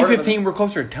all Since started 2015, we're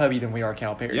closer to Tubby than we are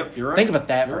Calipari. Yep, you're right. Think about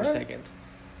that You're for a right. second.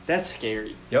 That's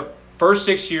scary. Yep. First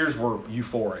 6 years were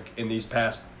euphoric. In these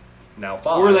past, now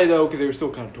 5. Were they, though? Because they were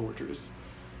still kind of torturous.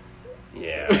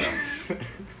 Yeah.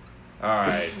 All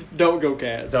right. Don't go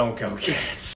Cats. Don't go Cats.